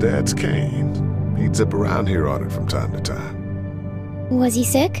was my dad's cane. He'd zip around here on it from time to time. Was he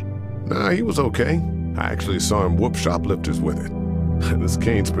sick? Nah, he was okay. I actually saw him whoop shoplifters with it. This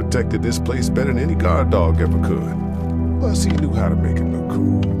cane's protected this place better than any guard dog ever could. Plus, he knew how to make it look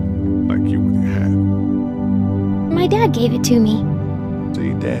cool. Like you with your hat. My dad gave it to me.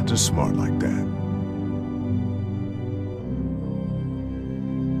 See, dads are smart like that.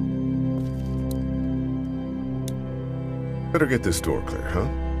 Better get this door clear, huh?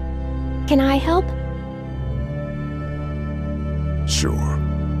 Can I help? Sure.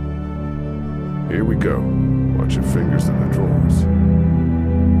 Here we go. Watch your fingers in the drawers.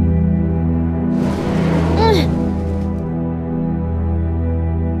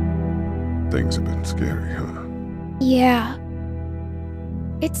 Things have been scary, huh? Yeah.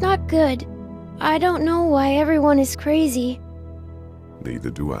 It's not good. I don't know why everyone is crazy.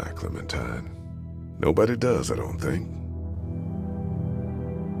 Neither do I, Clementine. Nobody does, I don't think.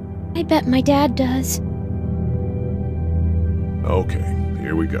 I bet my dad does. Okay,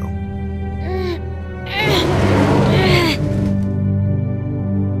 here we go.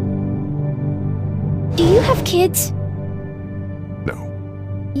 Do you have kids? No.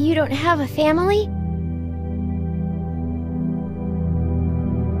 You don't have a family?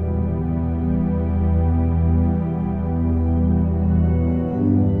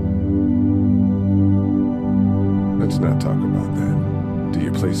 Let's not talk about that. Do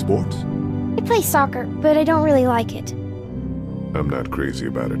you play sports? I play soccer, but I don't really like it. I'm not crazy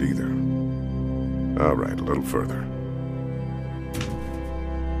about it either. All right, a little further.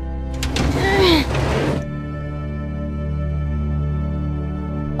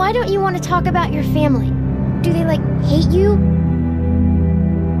 Why don't you want to talk about your family? Do they, like, hate you?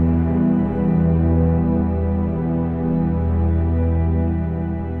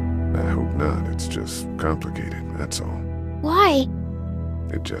 I hope not. It's just complicated, that's all. Why?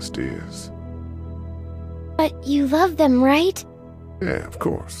 It just is. But you love them, right? Yeah, of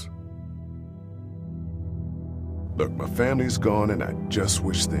course. Look, my family's gone and I just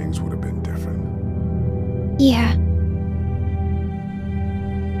wish things would have been different. Yeah.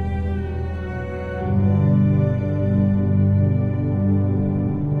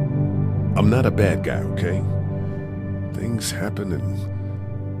 I'm not a bad guy, okay? Things happen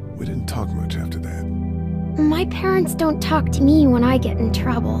and we didn't talk much after that. My parents don't talk to me when I get in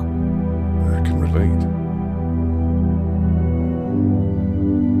trouble. I can relate.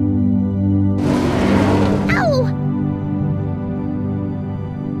 Ow!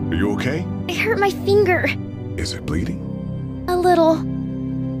 Are you okay? I hurt my finger. Is it bleeding? A little.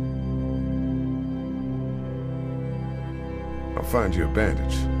 I'll find you a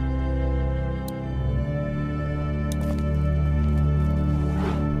bandage.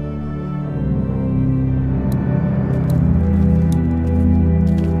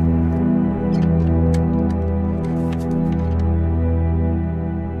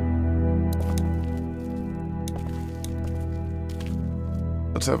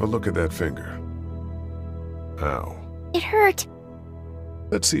 Let's have a look at that finger. Ow. It hurt.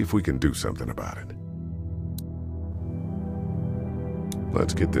 Let's see if we can do something about it.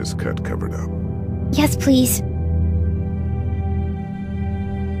 Let's get this cut covered up. Yes, please.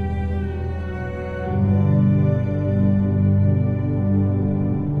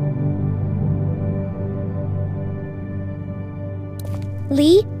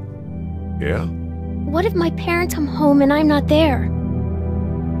 Lee? Yeah? What if my parents come home and I'm not there?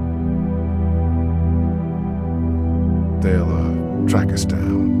 They'll, track us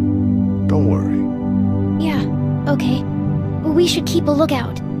down. Don't worry. Yeah, okay. We should keep a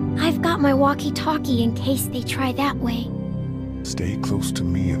lookout. I've got my walkie-talkie in case they try that way. Stay close to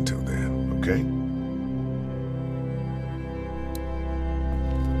me until then, okay?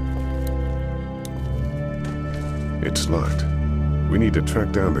 It's locked. We need to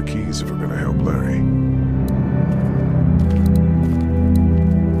track down the keys if we're gonna help Larry.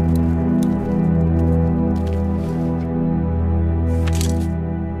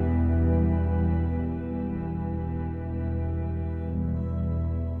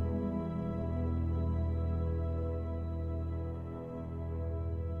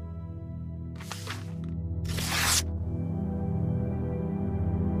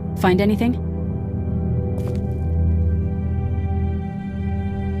 Find anything?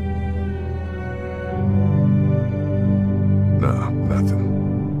 No,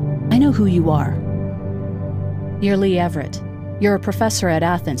 nothing. I know who you are. You're Lee Everett. You're a professor at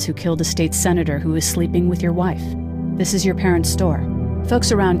Athens who killed a state senator who was sleeping with your wife. This is your parents' store.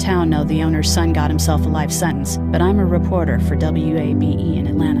 Folks around town know the owner's son got himself a life sentence, but I'm a reporter for WABE in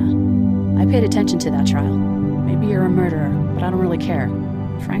Atlanta. I paid attention to that trial. Maybe you're a murderer, but I don't really care.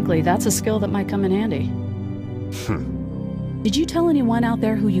 Frankly, that's a skill that might come in handy. Did you tell anyone out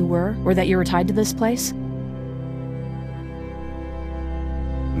there who you were, or that you were tied to this place?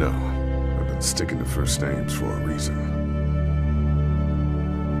 No, I've been sticking to first names for a reason.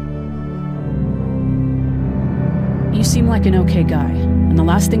 You seem like an okay guy, and the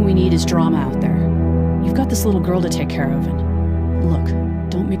last thing we need is drama out there. You've got this little girl to take care of, and look,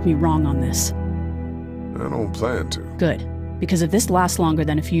 don't make me wrong on this. I don't plan to. Good, because if this lasts longer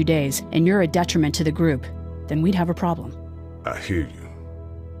than a few days, and you're a detriment to the group, then we'd have a problem. I hear you.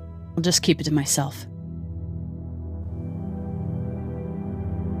 I'll just keep it to myself.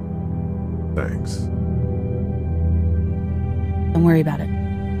 Thanks. Don't worry about it.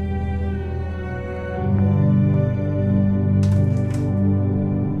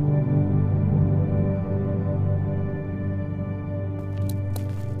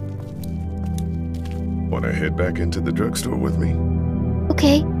 Want to head back into the drugstore with me?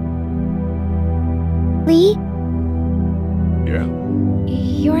 Okay. Lee? Yeah?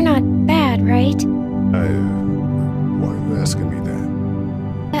 You're not bad, right? Why are you asking me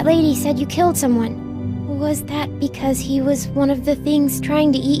that? That lady said you killed someone. Was that because he was one of the things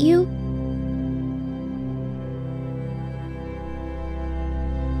trying to eat you?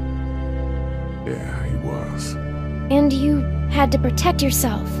 Yeah, he was. And you had to protect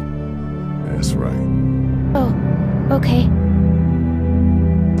yourself. That's right. Oh, okay.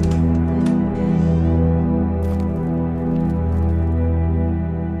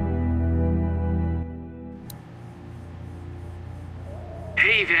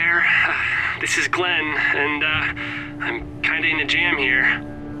 Hey there, this is Glenn, and I'm kinda in a jam here.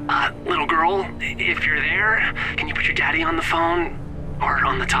 Little girl, if you're there, can you put your daddy on the phone? Or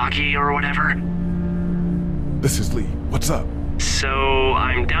on the talkie or whatever? This is Lee. What's up? So,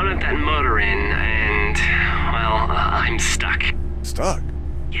 I'm down at that motor inn, and, well, I'm stuck. Stuck?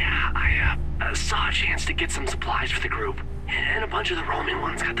 Yeah, I saw a chance to get some supplies for the group, and a bunch of the Roman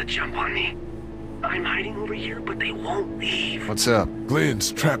ones got the jump on me. I'm hiding over here, but they won't leave. What's up?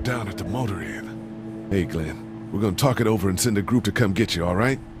 Glenn's trapped down at the motor inn. Hey, Glenn. We're gonna talk it over and send a group to come get you, all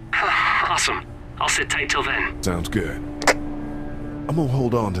right? Awesome. I'll sit tight till then. Sounds good. I'm gonna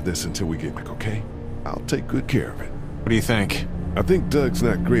hold on to this until we get back, okay? I'll take good care of it. What do you think? I think Doug's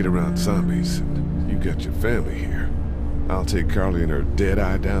not great around zombies, and you got your family here. I'll take Carly and her dead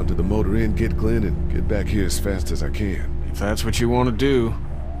eye down to the motor inn, get Glenn, and get back here as fast as I can. If that's what you want to do.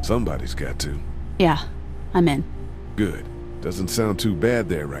 Somebody's got to. Yeah, I'm in. Good. Doesn't sound too bad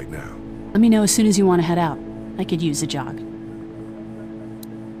there right now. Let me know as soon as you want to head out. I could use a jog.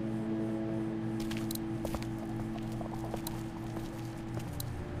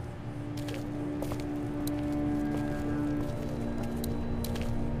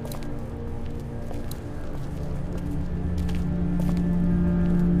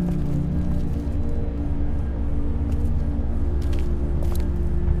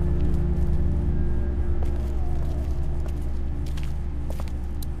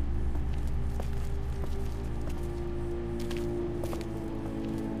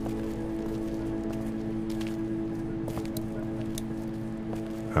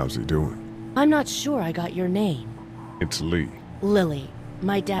 How's he doing? I'm not sure I got your name. It's Lee. Lily.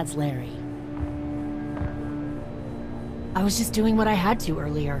 My dad's Larry. I was just doing what I had to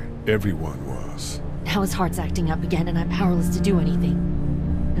earlier. Everyone was. Now his heart's acting up again and I'm powerless to do anything.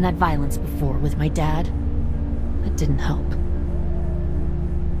 And that violence before with my dad, that didn't help.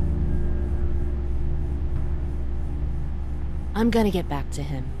 I'm gonna get back to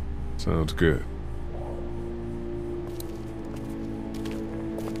him. Sounds good.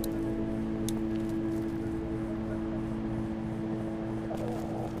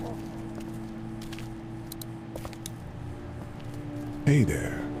 Hey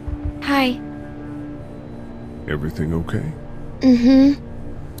there. Hi. Everything okay? Mm-hmm.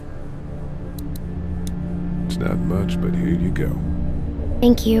 It's not much, but here you go.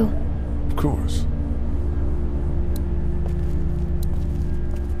 Thank you. Of course.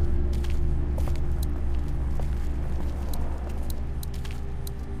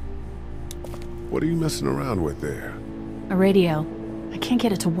 What are you messing around with there? A radio. I can't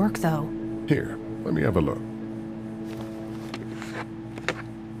get it to work, though. Here, let me have a look.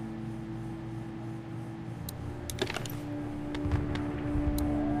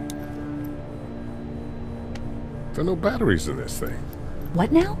 There are no batteries in this thing.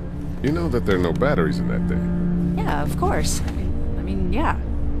 What now? You know that there are no batteries in that thing. Yeah, of course. I mean, yeah.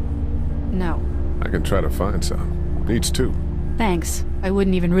 No. I can try to find some. Needs two. Thanks. I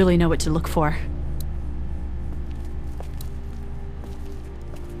wouldn't even really know what to look for.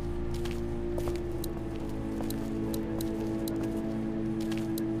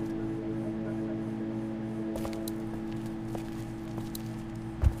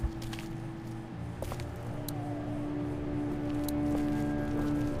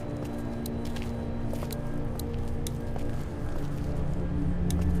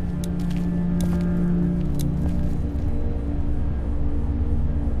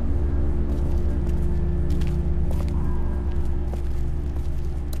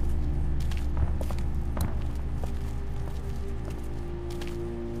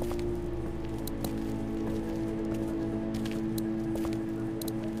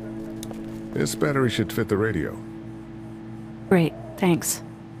 This battery should fit the radio. Great, thanks.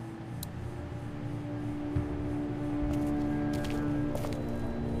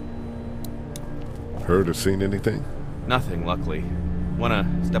 Heard or seen anything? Nothing, luckily. Wanna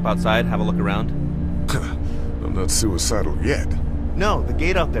step outside, have a look around? I'm not suicidal yet. No, the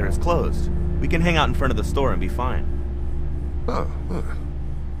gate out there is closed. We can hang out in front of the store and be fine. Oh, huh.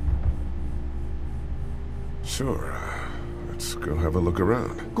 Sure. Let's go have a look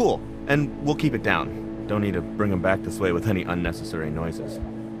around. Cool. And we'll keep it down. Don't need to bring them back this way with any unnecessary noises.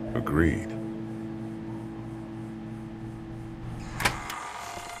 Agreed.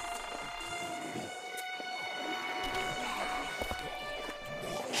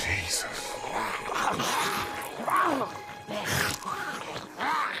 Jesus.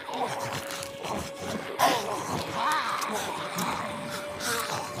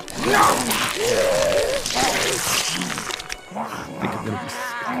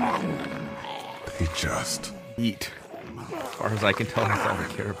 They just eat. As far as I can tell, that's all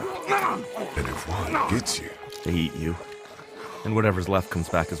they care about. And if one gets you, they eat you. And whatever's left comes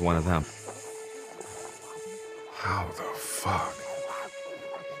back as one of them. How the fuck?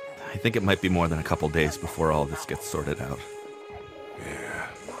 I think it might be more than a couple days before all this gets sorted out. Yeah,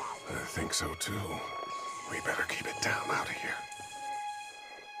 I think so too. We better keep it down out of here.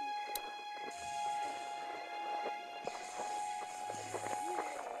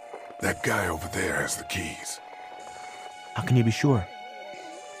 That guy over there has the keys. How can you be sure?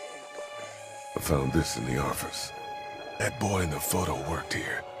 I found this in the office. That boy in the photo worked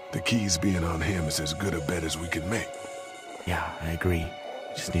here. The keys being on him is as good a bet as we can make. Yeah, I agree.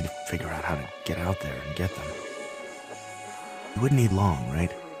 Just need to figure out how to get out there and get them. You wouldn't need long,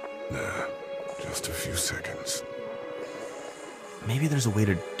 right? Nah, just a few seconds. Maybe there's a way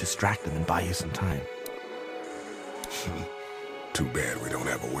to distract them and buy you some time. Too bad we don't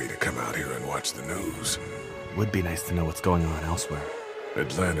have a way to come out here and watch the news. Would be nice to know what's going on elsewhere.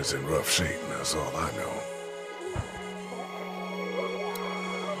 Atlanta's in rough shape, and that's all I know.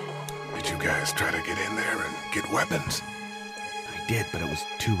 Did you guys try to get in there and get weapons? I did, but it was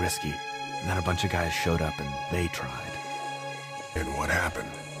too risky. And then a bunch of guys showed up and they tried. And what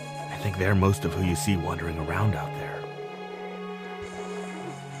happened? I think they're most of who you see wandering around out there.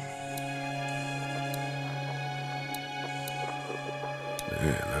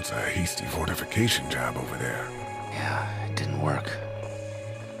 Man, that's a hasty fortification job over there. Yeah, it didn't work.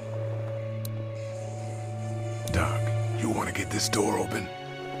 Doc, you want to get this door open?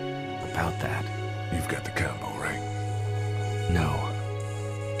 About that. You've got the combo, right? No.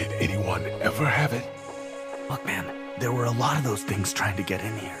 Did anyone ever have it? Look, man, there were a lot of those things trying to get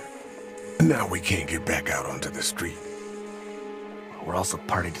in here. Now we can't get back out onto the street. We're also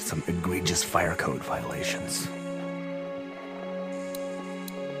party to some egregious fire code violations.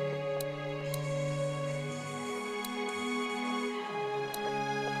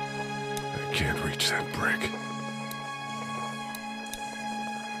 I can't reach that brick.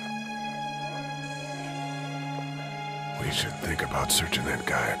 We should think about searching that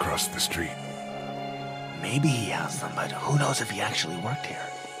guy across the street. Maybe he has them, but who knows if he actually worked here.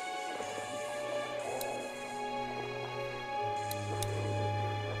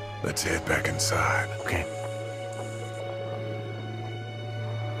 Let's head back inside. Okay.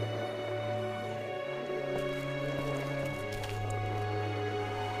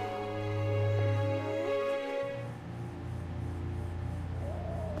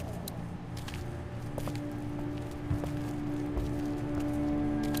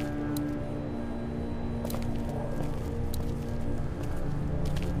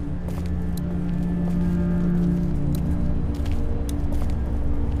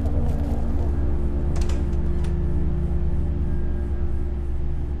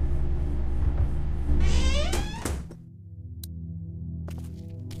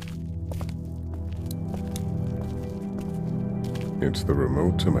 It's the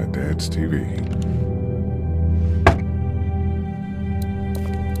remote to my dad's TV.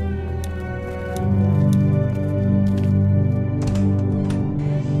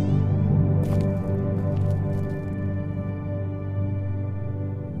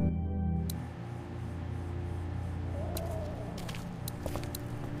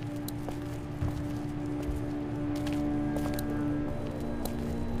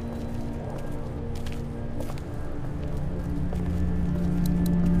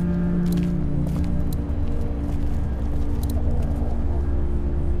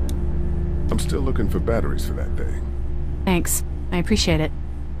 Still looking for batteries for that thing. Thanks. I appreciate it.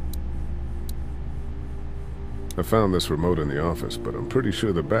 I found this remote in the office, but I'm pretty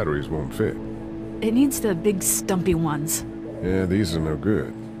sure the batteries won't fit. It needs the big stumpy ones. Yeah, these are no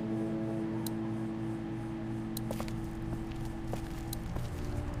good.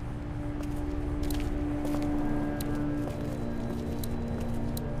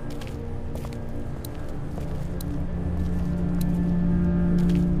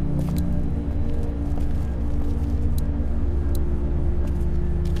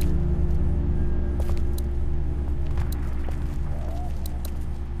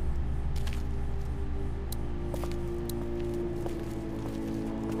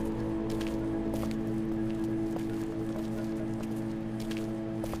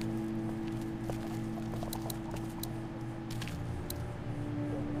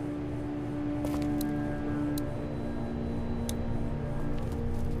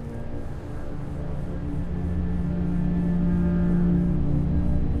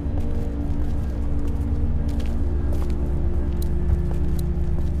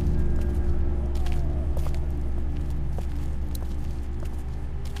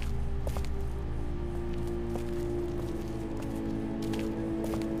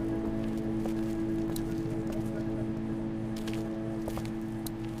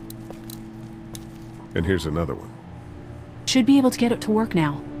 And here's another one. Should be able to get it to work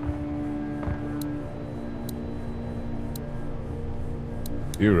now.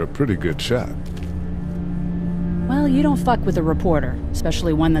 You're a pretty good shot. Well, you don't fuck with a reporter,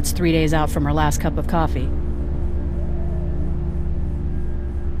 especially one that's 3 days out from her last cup of coffee.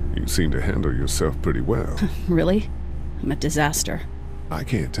 You seem to handle yourself pretty well. Really? I'm a disaster. I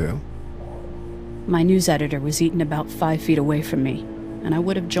can't tell. My news editor was eaten about 5 feet away from me, and I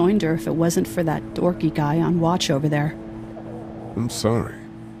would have joined her if it wasn't for that dorky guy on watch over there. I'm sorry.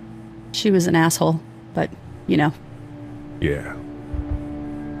 She was an asshole, but, you know. Yeah.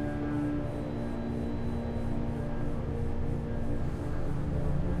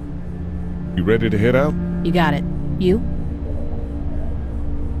 You ready to head out? You got it. You?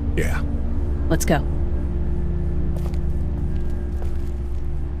 Yeah. Let's go.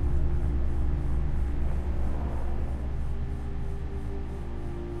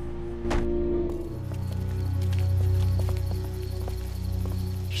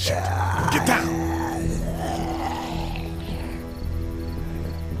 Get down!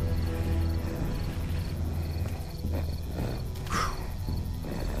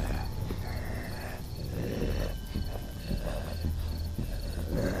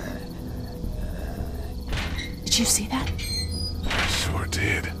 Did you see that? Sure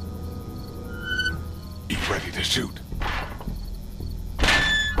did. You ready to shoot?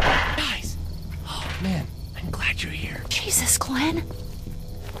 Guys! Oh, man. I'm glad you're here. Jesus, Glenn.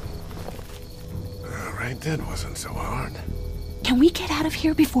 Alright, that wasn't so hard. Can we get out of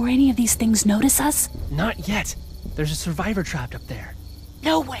here before any of these things notice us? Not yet. There's a survivor trapped up there.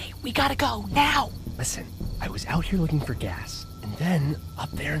 No way. We gotta go, now. Listen, I was out here looking for gas, and then,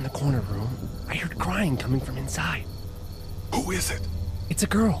 up there in the corner room, I heard crying coming from inside. Who is it? It's a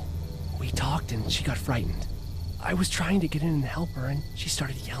girl. We talked and she got frightened. I was trying to get in and help her, and she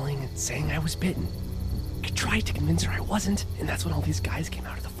started yelling and saying I was bitten. I tried to convince her I wasn't, and that's when all these guys came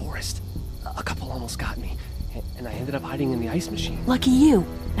out of the forest. A couple almost got me, and I ended up hiding in the ice machine. Lucky you.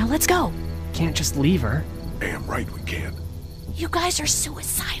 Now let's go. Can't just leave her. Damn right we can't. You guys are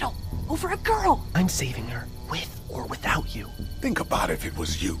suicidal. Over a girl. I'm saving her, with or without you. Think about if it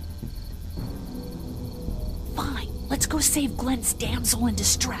was you. Fine. Let's go save Glenn's damsel in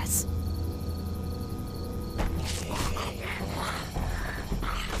distress.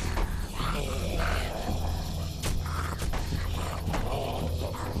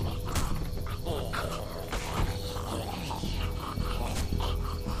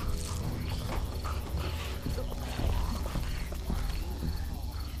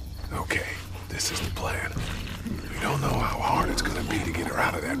 Okay, this is the plan. We don't know how hard it's gonna be to get her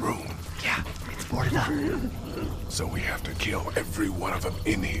out of that room. Yeah, it's boarded up. So we have to kill every one of them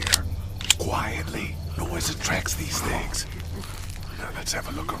in here. Quietly. Noise attracts these things. Now let's have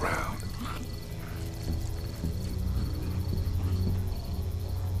a look around.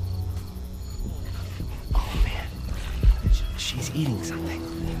 Oh, man. She's eating something.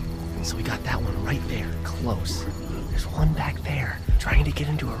 So we got that one right there, close. There's one back there, trying to get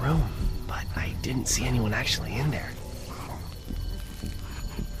into a room. But I didn't see anyone actually in there.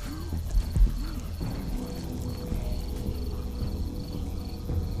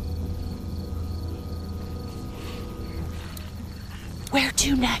 Where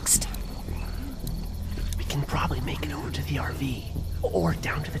to next? We can probably make it over to the RV. Or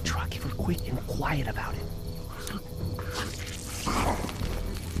down to the truck if we're quick and quiet about it.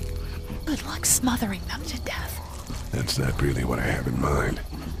 Good luck smothering them to death. That's not really what I have in mind.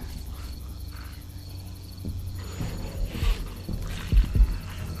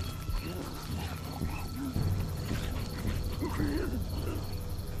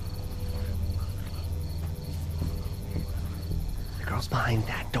 The girl's behind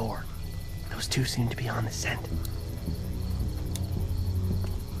that door. Those two seem to be on the scent.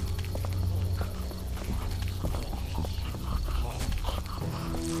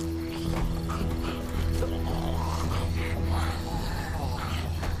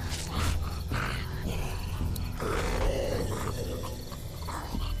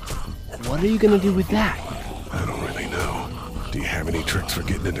 What are you gonna do with that? I don't really know. Do you have any tricks for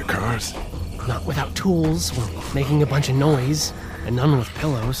getting into cars? Not without tools, or making a bunch of noise, and none with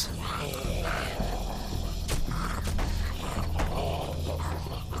pillows.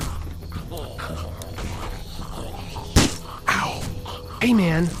 Ow! Hey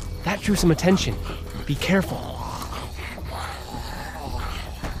man, that drew some attention. Be careful.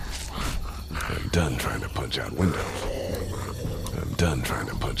 I'm done trying to punch out windows. I'm done trying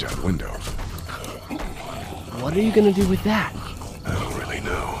to punch out windows. What are you gonna do with that? I don't really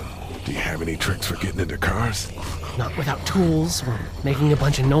know. Do you have any tricks for getting into cars? Not without tools, or making a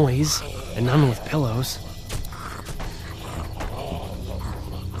bunch of noise, and none with pillows.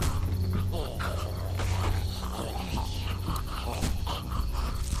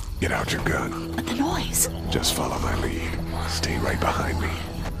 Get out your gun. But the noise. Just follow my lead. Stay right behind me.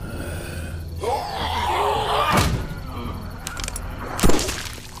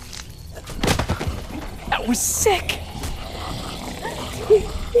 That was sick!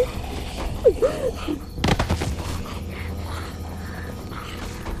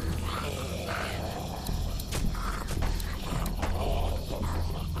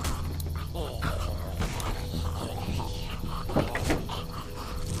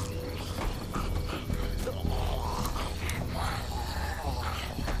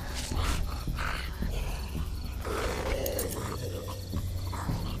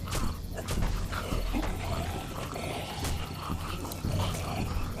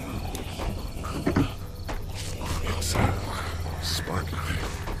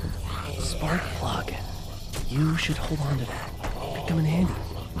 Spark plug. You should hold on to that. Could come in handy.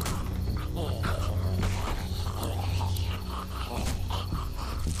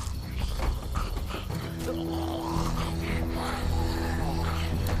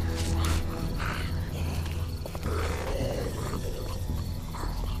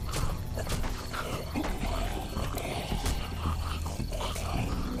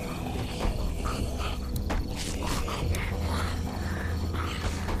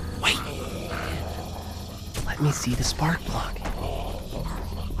 Let me see the spark plug.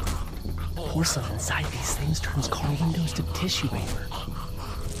 Porcelain inside these things turns car windows to tissue paper.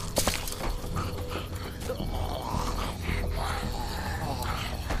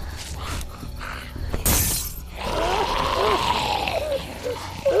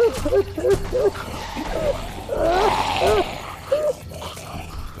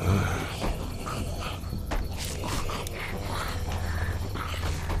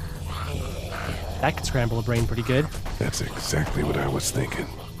 That could scramble a brain pretty good. That's exactly what I was thinking.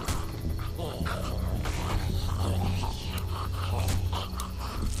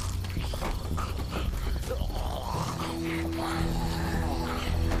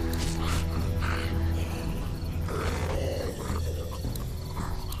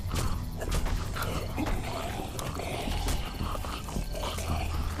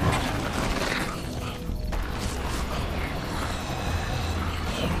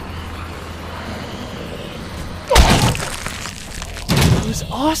 That was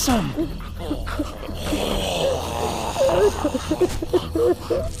awesome!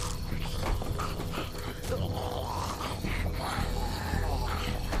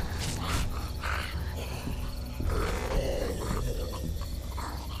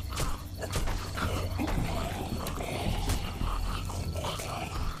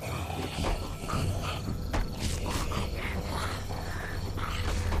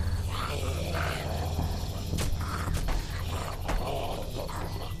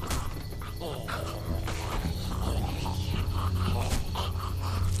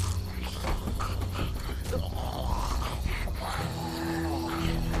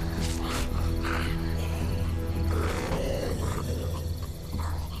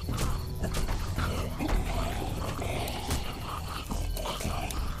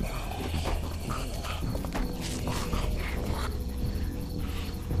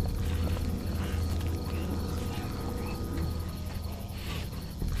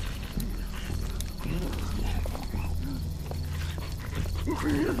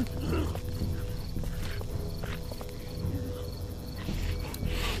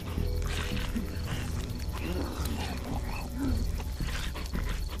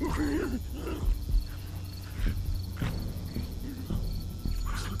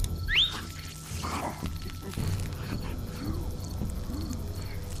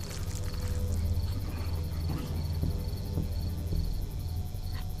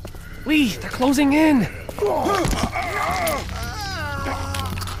 Lee, they're closing in!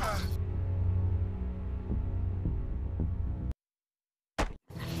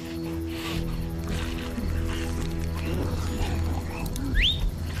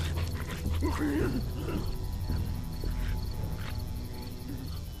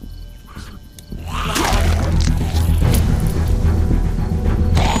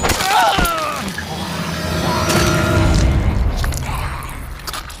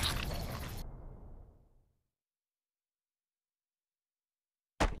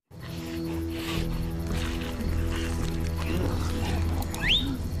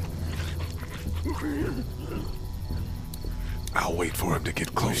 I'll wait for him to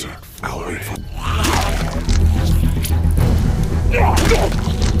get closer. I'll wait for...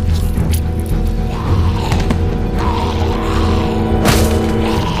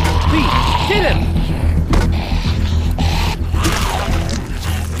 Lee, get him!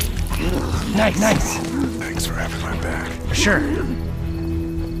 Nice. Thanks for having my back. For sure.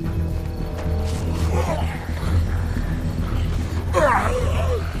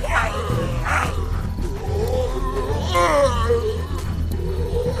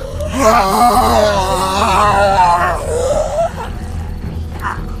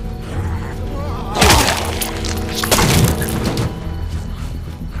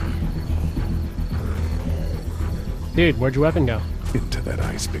 Dude, where'd your weapon go? Into that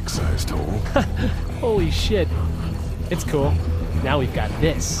ice big-sized hole. Holy shit. It's cool. Now we've got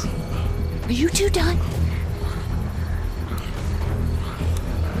this. Are you two done?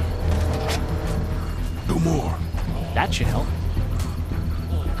 No more. That should help.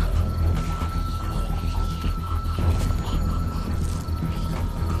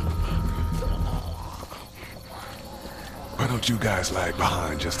 Why don't you guys lag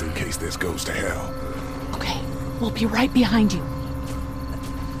behind just in case this goes to hell? Okay, we'll be right behind you.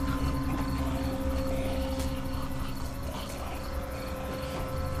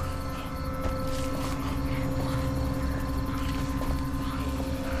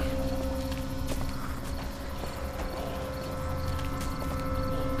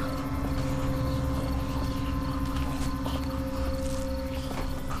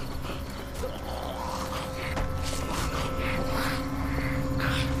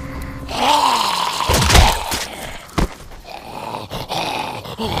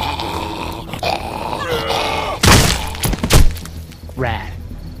 Rad.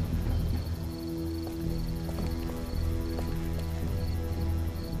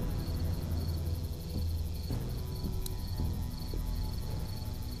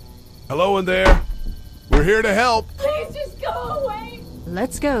 Hello in there. We're here to help. Please just go away.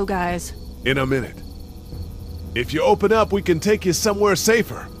 Let's go, guys. In a minute. If you open up, we can take you somewhere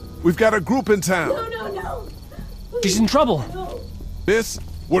safer. We've got a group in town. No. She's in trouble. No. Miss,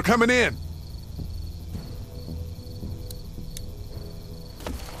 we're coming in.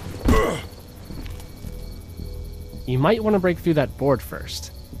 You might want to break through that board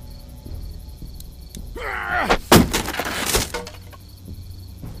first.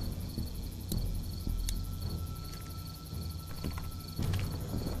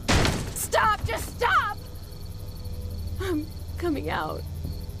 Stop! Just stop! I'm coming out.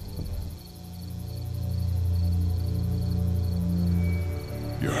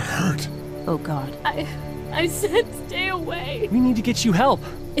 You're hurt. Oh, God. I said stay away. We need to get you help.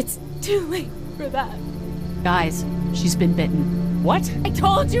 It's too late for that. Guys, she's been bitten. What? I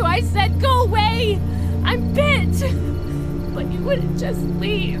told you, I said go away! I'm bit! But you wouldn't just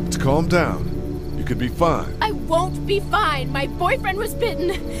leave. Let's calm down. You could be fine. I won't be fine. My boyfriend was bitten.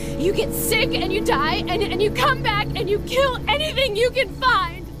 You get sick and you die, and you come back and you kill anything you can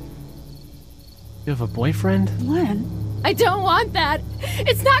find. You have a boyfriend? Glenn? I don't want that.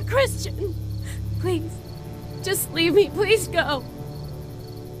 It's not Christian. Please, just leave me. Please go.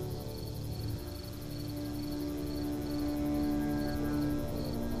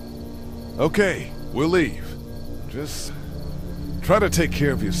 Okay, we'll leave. Just try to take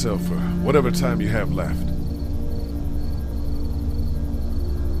care of yourself for whatever time you have left.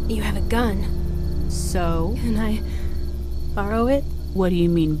 You have a gun. So? Can I borrow it? What do you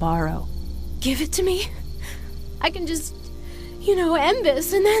mean, borrow? Give it to me. I can just, end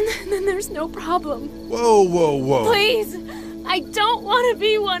this, and then there's no problem. Whoa. Please, I don't want to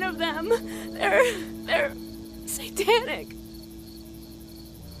be one of them. They're satanic.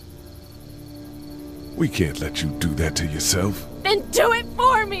 We can't let you do that to yourself. Then do it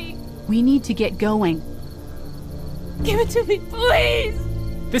for me! We need to get going. Give it to me, please!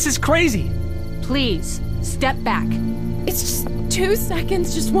 This is crazy! Please, step back. It's just 2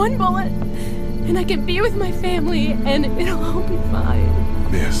 seconds, just one bullet, and I can be with my family, and it'll all be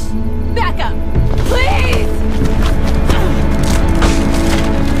fine. Miss. Back up! Please!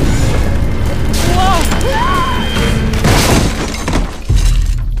 Whoa!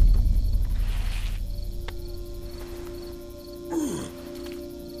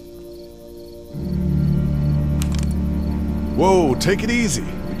 Whoa, take it easy.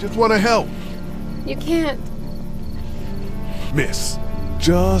 We just want to help. You can't. Miss,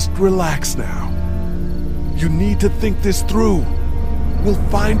 just relax now. You need to think this through. We'll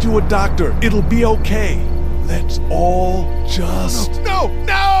find you a doctor. It'll be okay. Let's all just... No!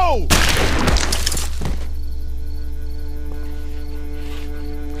 No!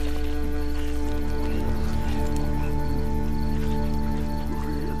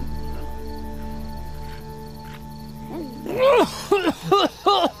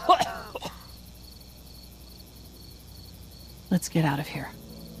 Let's get out of here.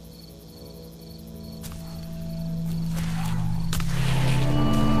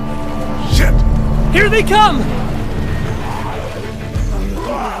 Shit! Here they come!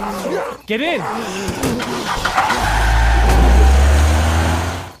 Get in!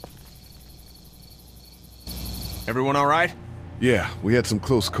 Everyone all right? Yeah, we had some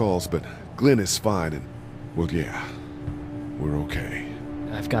close calls, but Glenn is fine and, well, yeah, we're okay.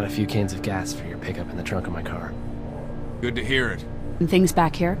 I've got a few cans of gas for your pickup in the trunk of my car. Good to hear it. And things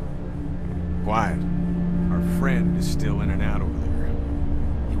back here? Quiet. Our friend is still in and out over there.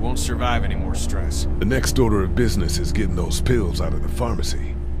 He won't survive any more stress. The next order of business is getting those pills out of the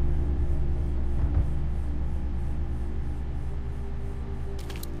pharmacy.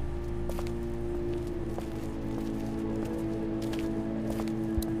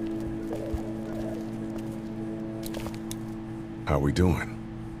 How we doing?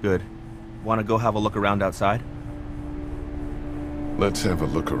 Good. Want to go have a look around outside? Let's have a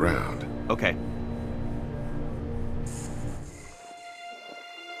look around. Okay.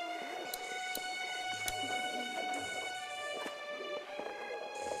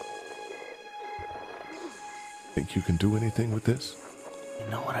 Think you can do anything with this?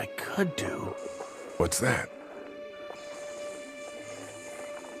 You know what I could do? What's that?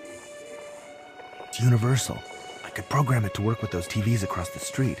 It's universal. I could program it to work with those TVs across the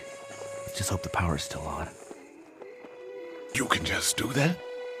street. Let's just hope the power's still on. You can just do that?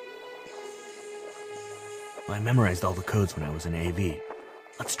 Well, I memorized all the codes when I was in AV.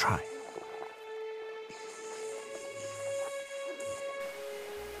 Let's try.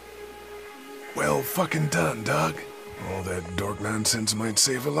 Well fucking done, Doug. All that dork nonsense might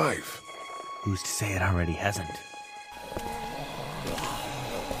save a life. Who's to say it already hasn't?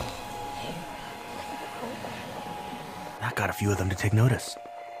 That got a few of them to take notice.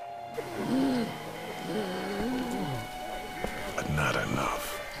 But not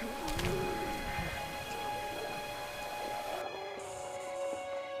enough.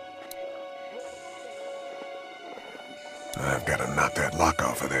 I've got to knock that lock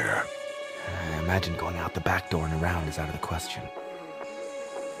off of there. I imagine going out the back door and around is out of the question.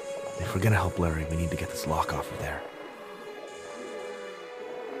 If we're gonna help Larry, we need to get this lock off of there.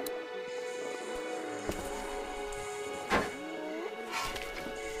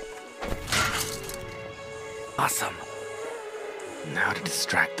 Awesome. Now to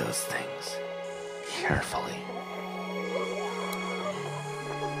distract those things. Carefully.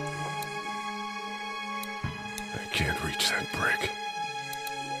 I can't reach that brick.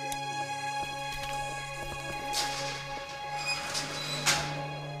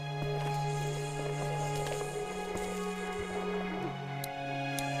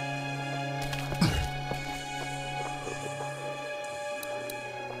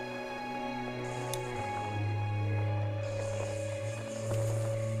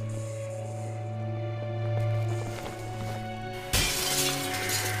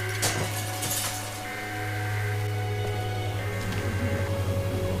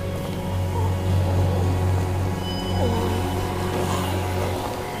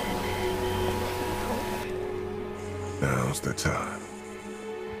 Now's the time.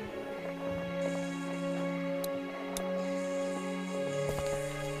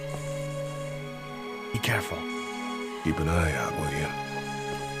 Be careful. Keep an eye out, will you?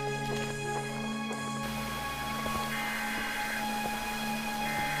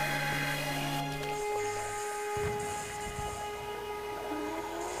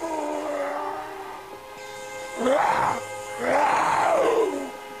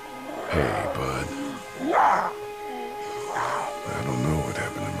 Hey, bud. I don't know what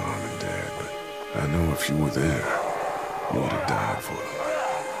happened to Mom and Dad, but I know if you were there, you would have died for them.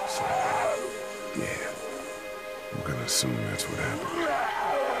 So, yeah. I'm gonna assume that's what happened.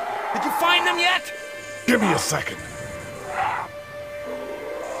 Did you find them yet? Give me a second.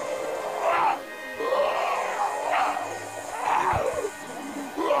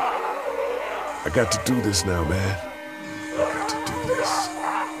 I got to do this now, man. I got to do this.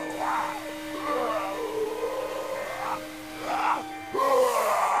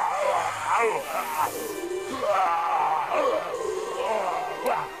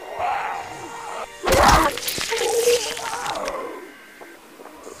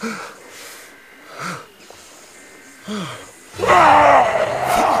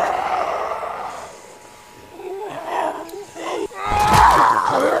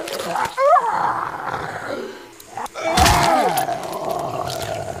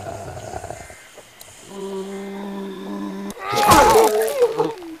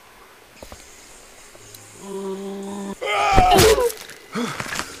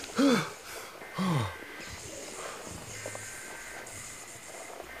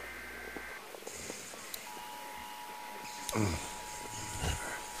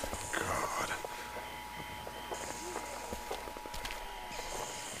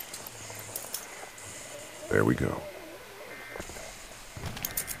 There we go.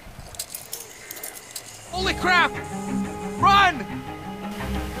 Holy crap! Run!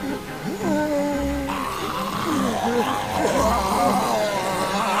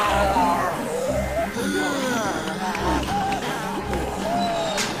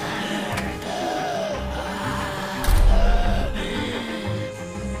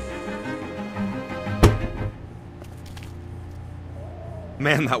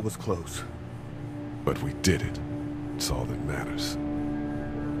 Man, that was close. But we did it. It's all that matters.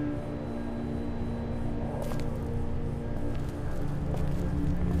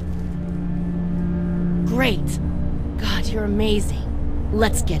 Great. God, you're amazing.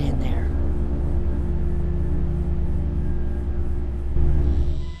 Let's get in there.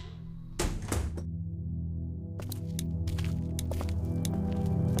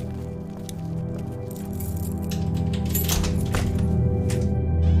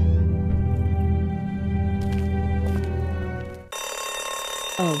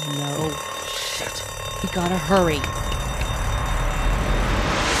 Oh no. Shit. We gotta hurry.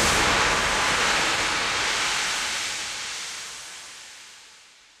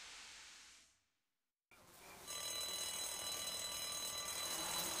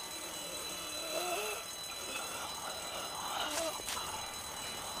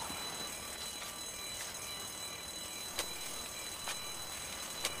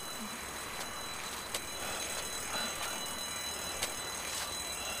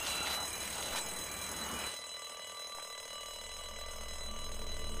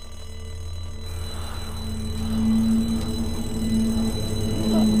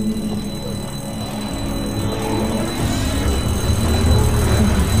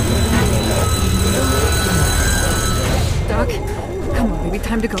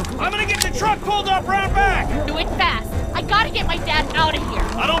 Time to go. I'm gonna get the truck pulled up round back! Do it fast. I gotta get my dad out of here.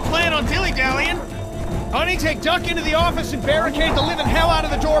 I don't plan on dilly-dallying. Honey, take Duck into the office and barricade the living hell out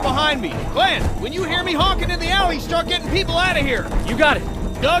of the door behind me. Glenn, when you hear me honking in the alley, start getting people out of here. You got it.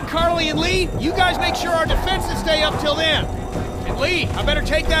 Doug, Carly, and Lee, you guys make sure our defenses stay up till then. And Lee, I better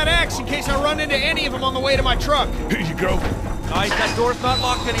take that axe in case I run into any of them on the way to my truck. Here you go. Nice, that door's not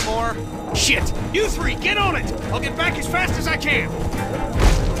locked anymore. Shit! You three, get on it! I'll get back as fast as I can.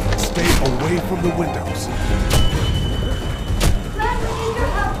 Stay away from the windows. Glenn, we need your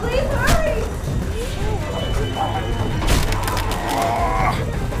help. Please hurry!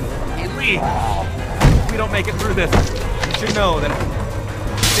 Hey, Lee! If we don't make it through this, you should know that I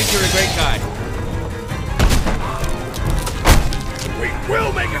think you're a great guy. We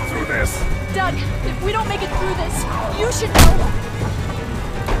will make it through this! Doug, if we don't make it through this, you should know.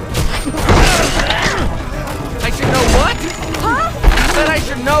 I should know what? Huh? You said I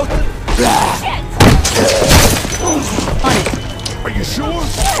should know. Shit! Honey, are you sure?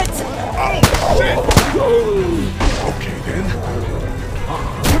 Shit! Oh, shit! Okay, then.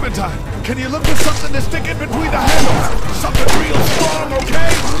 Clementine, can you look for something to stick in between the handles? Something real strong, okay?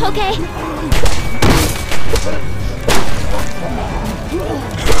 Okay.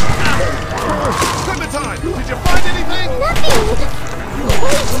 Clementine, did you find anything? Nothing.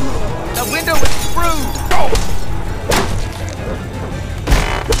 The window is screwed. Go!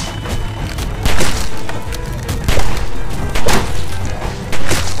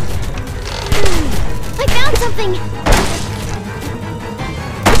 I found something.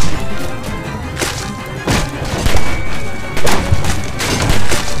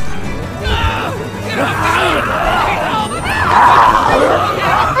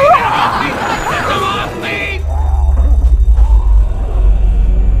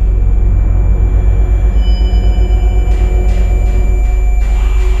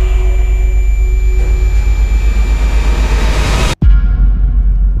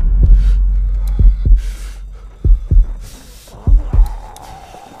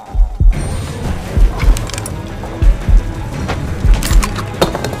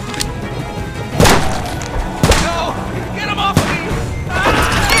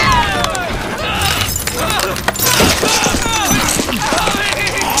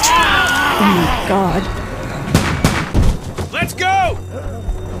 my god. Let's go!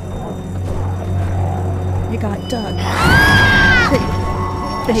 I got Doug.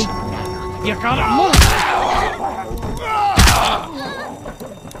 They... You gotta move!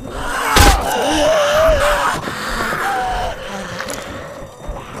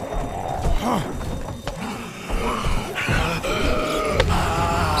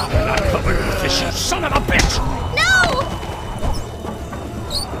 You're not covered in fish, you son of a bitch! No!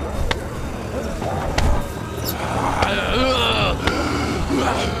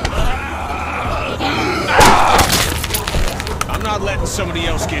 I'm not letting somebody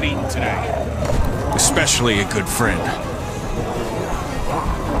else get eaten today. Especially a good friend.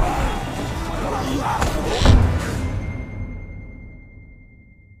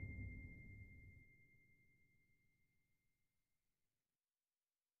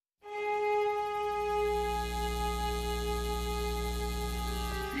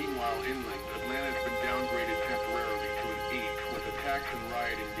 Meanwhile, inland, Atlanta has been downgraded temporarily to an 8, with attacks and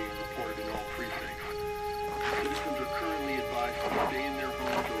rioting being reported in all precincts. Citizens are currently advised to stay in their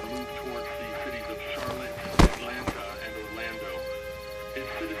homes or move towards the cities of Charlotte, Atlanta, and Orlando. If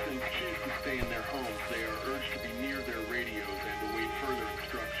citizens choose to stay in their homes, they are urged to be near their radios and await further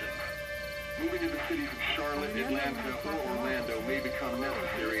instructions. Moving to the cities of Charlotte, Atlanta, or Orlando may become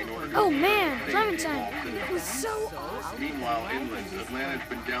necessary in order to Oh ensure man, the safety of Clementine, all citizens. it was so awesome. Meanwhile, inland, Atlanta has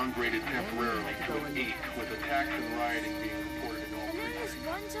been downgraded temporarily to an 8, with attacks and rioting being reported in all And then this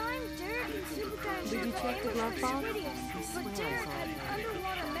one time, Derek and Supercrown Did you check the glove box? but Derek, I didn't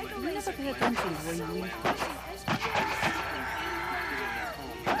want to make him You never pay attention when you leave.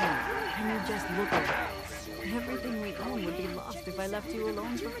 Can you just look at it? Everything we own would be lost if I left you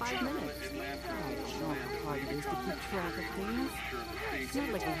alone for 5 minutes. I don't know how hard it is to keep track of things. It's not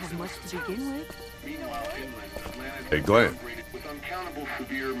like we have much to begin with. Hey, Glenn. With uncountable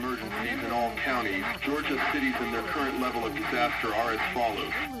severe emergencies in all counties, Georgia's cities and their current level of disaster are as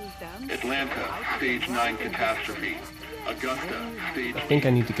follows. Atlanta, Stage 9 catastrophe. Augusta, Stage 8 I think I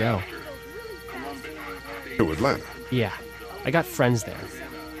need to go. To Atlanta? Yeah, I got friends there.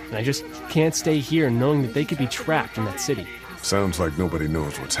 And I just can't stay here knowing that they could be trapped in that city. Sounds like nobody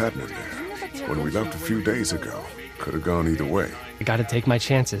knows what's happening there. When we left a few days ago, could have gone either way. I gotta take my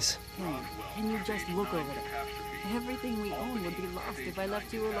chances. Can you just look over it? Everything we own would be lost if I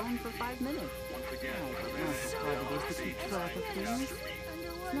left you alone for 5 minutes. I don't know how hard it is to keep track of things.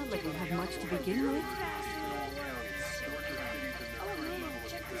 It's not like we have much to begin with.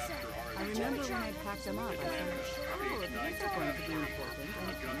 I remember when I packed them up, I said, oh, these are going to be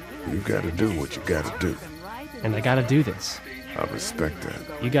important. You gotta do what you gotta do. And I gotta do this. I respect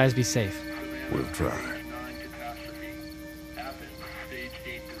that. You guys be safe. We'll try.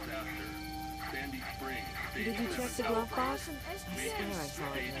 Did you check the glove box? I swear I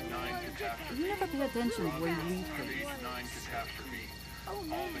saw it. You never pay attention where you leave things.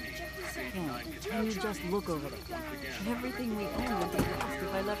 Can you just look over it? Everything we own would be lost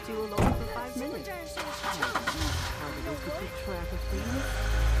if I left you alone for 5 minutes. I don't know how hard it is to keep track of things.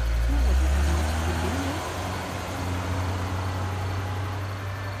 It's not like we have much to begin with.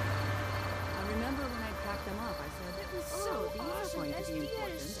 I remember when I packed them up, I said, oh, these are going to be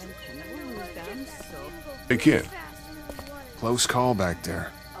important, and Ken will lose them, so... Hey, kid. Close call back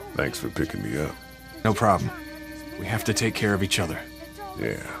there. Thanks for picking me up. No problem. We have to take care of each other.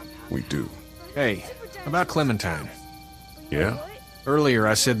 Yeah, we do. Hey, about Clementine. Yeah? Earlier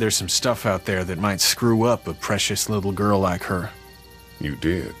I said there's some stuff out there that might screw up a precious little girl like her. You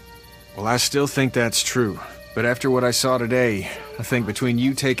did. Well, I still think that's true. But after what I saw today, I think between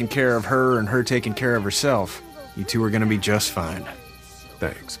you taking care of her and her taking care of herself, you two are gonna be just fine.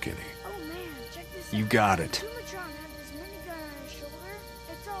 Thanks, Kenny. You got it.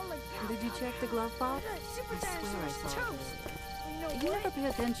 Did you check the glove box? I swear I saw it. You never pay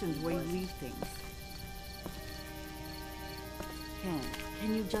attention to where you leave things.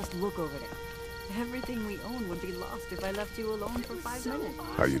 Can you just look over it? Everything we own would be lost if I left you alone for 5 minutes.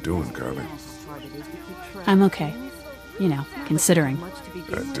 How you doing, Carly? I'm okay. You know, considering.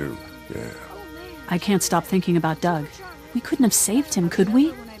 I do, yeah. I can't stop thinking about Doug. We couldn't have saved him, could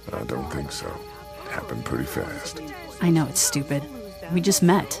we? I don't think so. It happened pretty fast. I know it's stupid. We just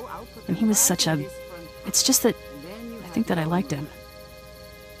met. And he was such a... It's just that... I think that I liked him.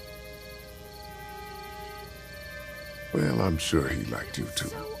 Well, I'm sure he liked you too.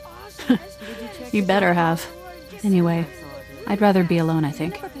 You better have. Anyway, I'd rather be alone, I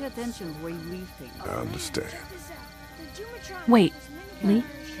think. I understand. Wait, Lee?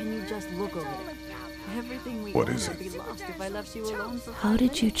 Can you just look over it? Everything we What own is would it? be lost if I left you alone for How 5 did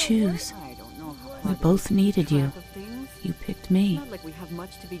minutes. you choose? I don't know how We hard it both is to needed keep you. track of things. You picked It's me. not like we have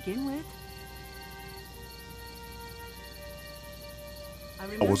much to begin with.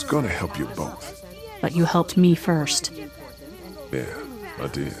 I was gonna help you both. But you helped me first. Yeah, I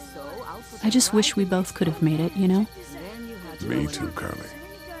did. I just wish we both could have made it, you know? Me too, Carly.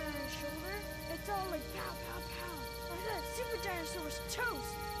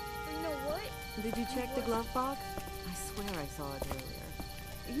 Did you check the glove box? I swear I saw it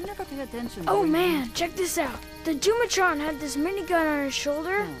earlier. You never pay attention. Oh man, check this out. The Doomatron had this minigun on his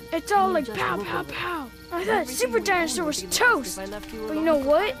shoulder. It's all like pow, pow, pow. I thought Super Dinosaur was toast. But you know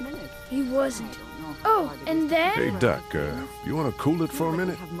what? He wasn't. Oh, and then... Hey, Duck, you wanna cool it for a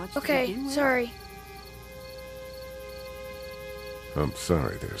minute? Okay, sorry. I'm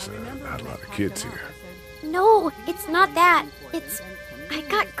sorry, there's not a lot of kids here. No, it's not that. It's... I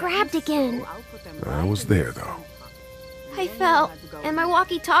got grabbed again. I was there, though. I fell, and my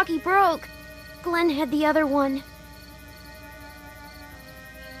walkie-talkie broke. Glenn had the other one.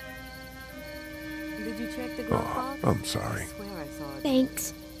 Did you check the glove box? I'm sorry.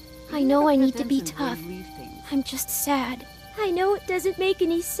 Thanks. I know I need to be tough. I'm just sad. I know it doesn't make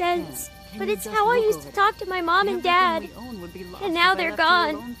any sense, but it's how I used to talk to my mom and dad. And now they're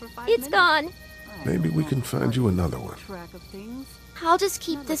gone. It's gone. Maybe we can find you another one. I'll just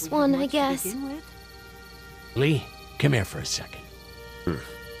keep this one, I guess. Lee, come here for a second.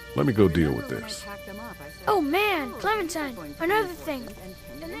 Let me go deal with this. Oh man, Clementine, another thing.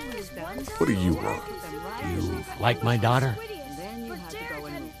 What do you want? You like my daughter?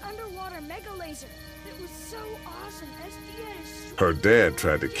 Her dad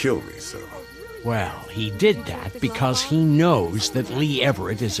tried to kill me, so... Well, he did that because he knows that Lee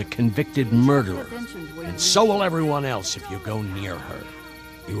Everett is a convicted murderer. And so will everyone else if you go near her.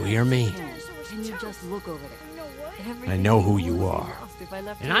 You hear me? I know who you are.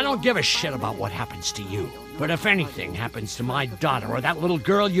 And I don't give a shit about what happens to you. But if anything happens to my daughter or that little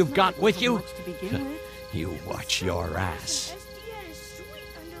girl you've got with you, you watch your ass.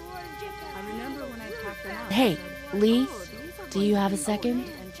 Hey, Lee, do you have a second?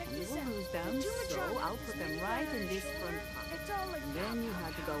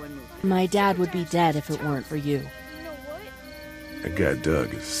 My dad would be dead if it weren't for you. That guy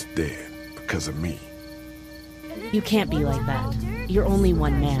Doug is dead because of me. You can't be like that. You're only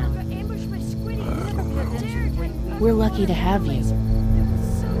one man. I don't know. We're lucky to have you.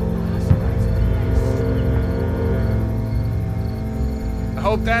 I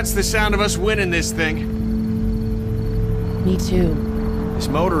hope that's the sound of us winning this thing. Me too. This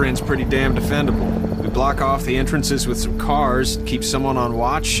motor inn's pretty damn defendable. We block off the entrances with some cars, keep someone on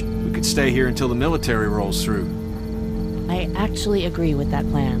watch. We could stay here until the military rolls through. I actually agree with that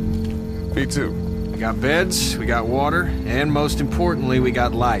plan. Me too. We got beds, we got water, and most importantly, we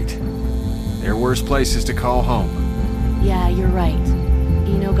got light. There are worse places to call home. Yeah, you're right.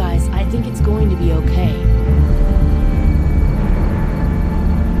 You know, guys, I think it's going to be okay.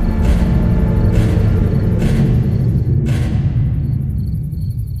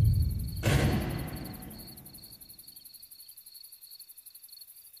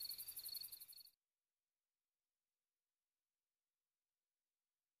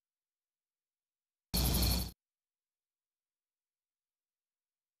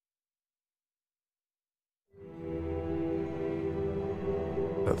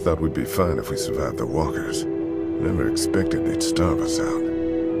 I thought we'd be fine if we survived the walkers. Never expected they'd starve us out.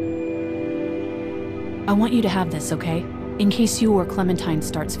 I want you to have this, okay? In case you or Clementine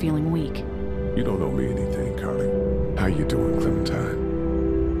starts feeling weak. You don't owe me anything, Carly. How you doing, Clementine?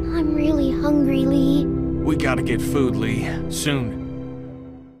 I'm really hungry, Lee. We gotta get food, Lee.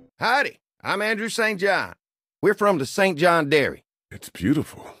 Soon. Howdy, I'm Andrew St. John. We're from the St. John Dairy. It's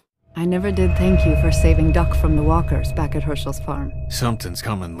beautiful. I never did thank you for saving Duck from the walkers back at Herschel's farm. Something's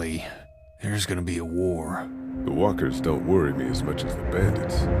coming, Lee. There's gonna be a war. The walkers don't worry me as much as the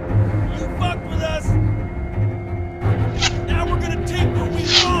bandits. You fucked with us! Now we're gonna take what we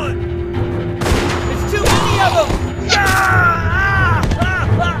want! There's too many of them!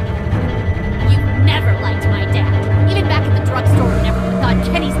 You never liked my dad. Even back at the drugstore whenever you thought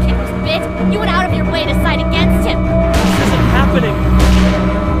Kenny's kid was bit, you went out of your way to side against him. This isn't happening!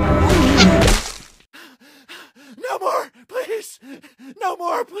 No more, please! No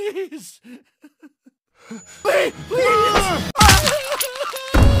more, please! Please! Please!